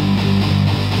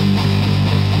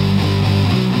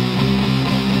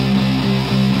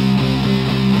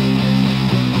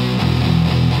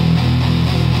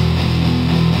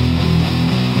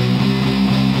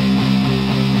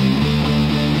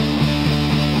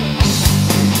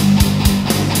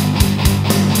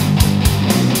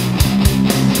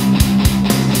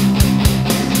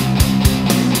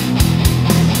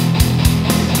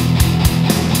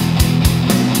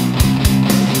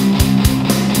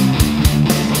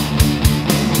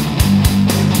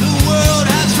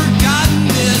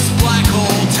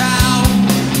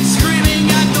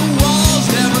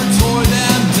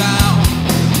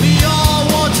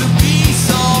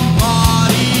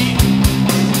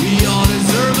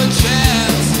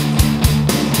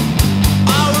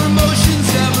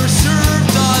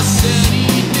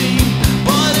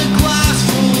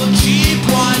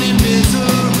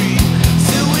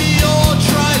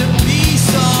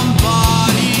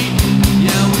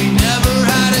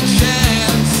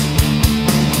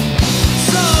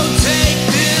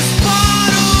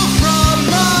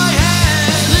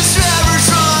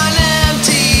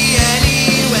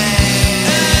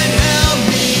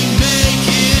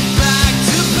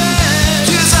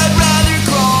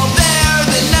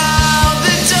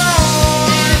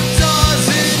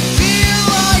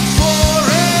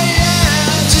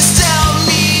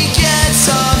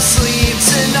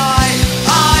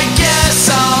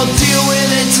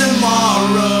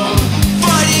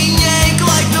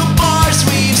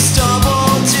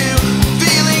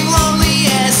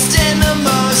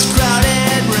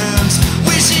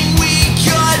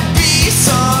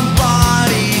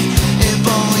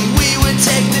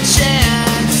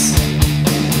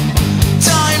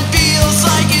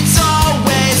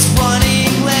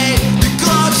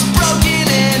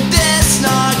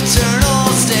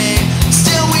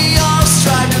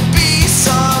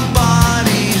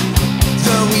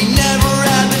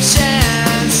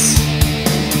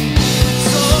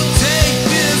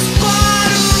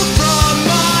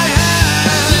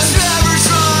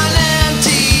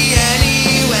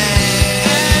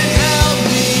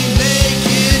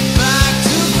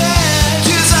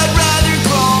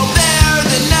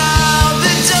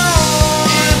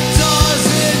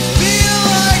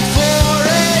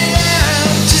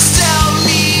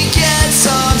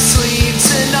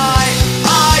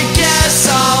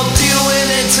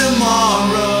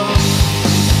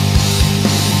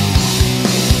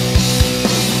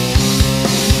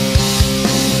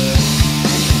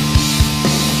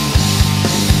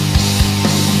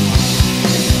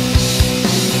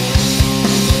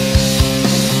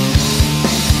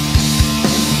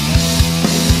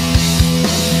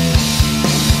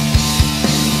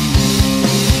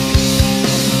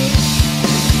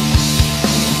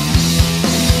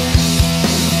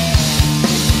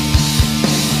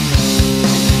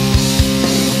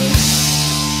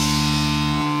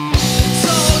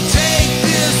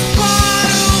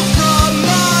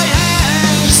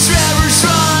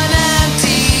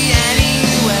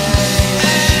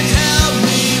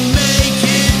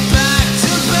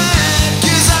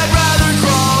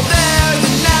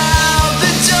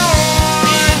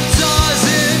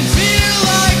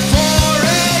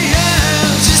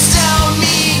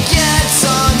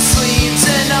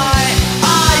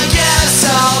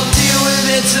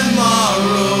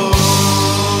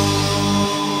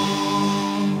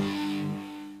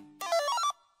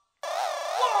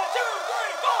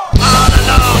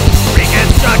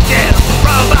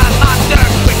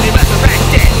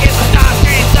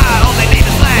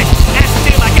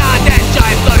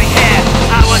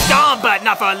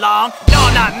 for long. No,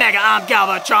 I'm not Mega, I'm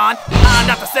Galvatron. I'm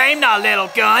not the same, not Little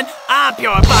Gun. I'm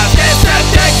purified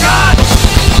Decepticon.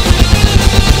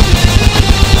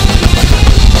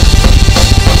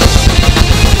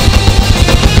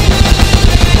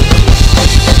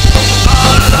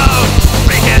 All alone,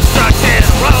 reconstructed,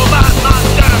 robot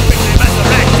monster, quickly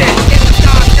resurrected. In the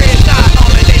dark trees, I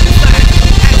only need to stand.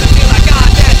 And to feel like God,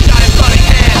 that giant floating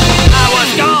head. I was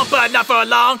gone, but not for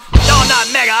long. No, I'm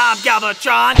not Mega, I'm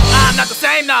Galvatron. I'm not the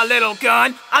same, not Little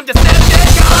Gun. I'm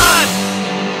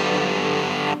Decepticon.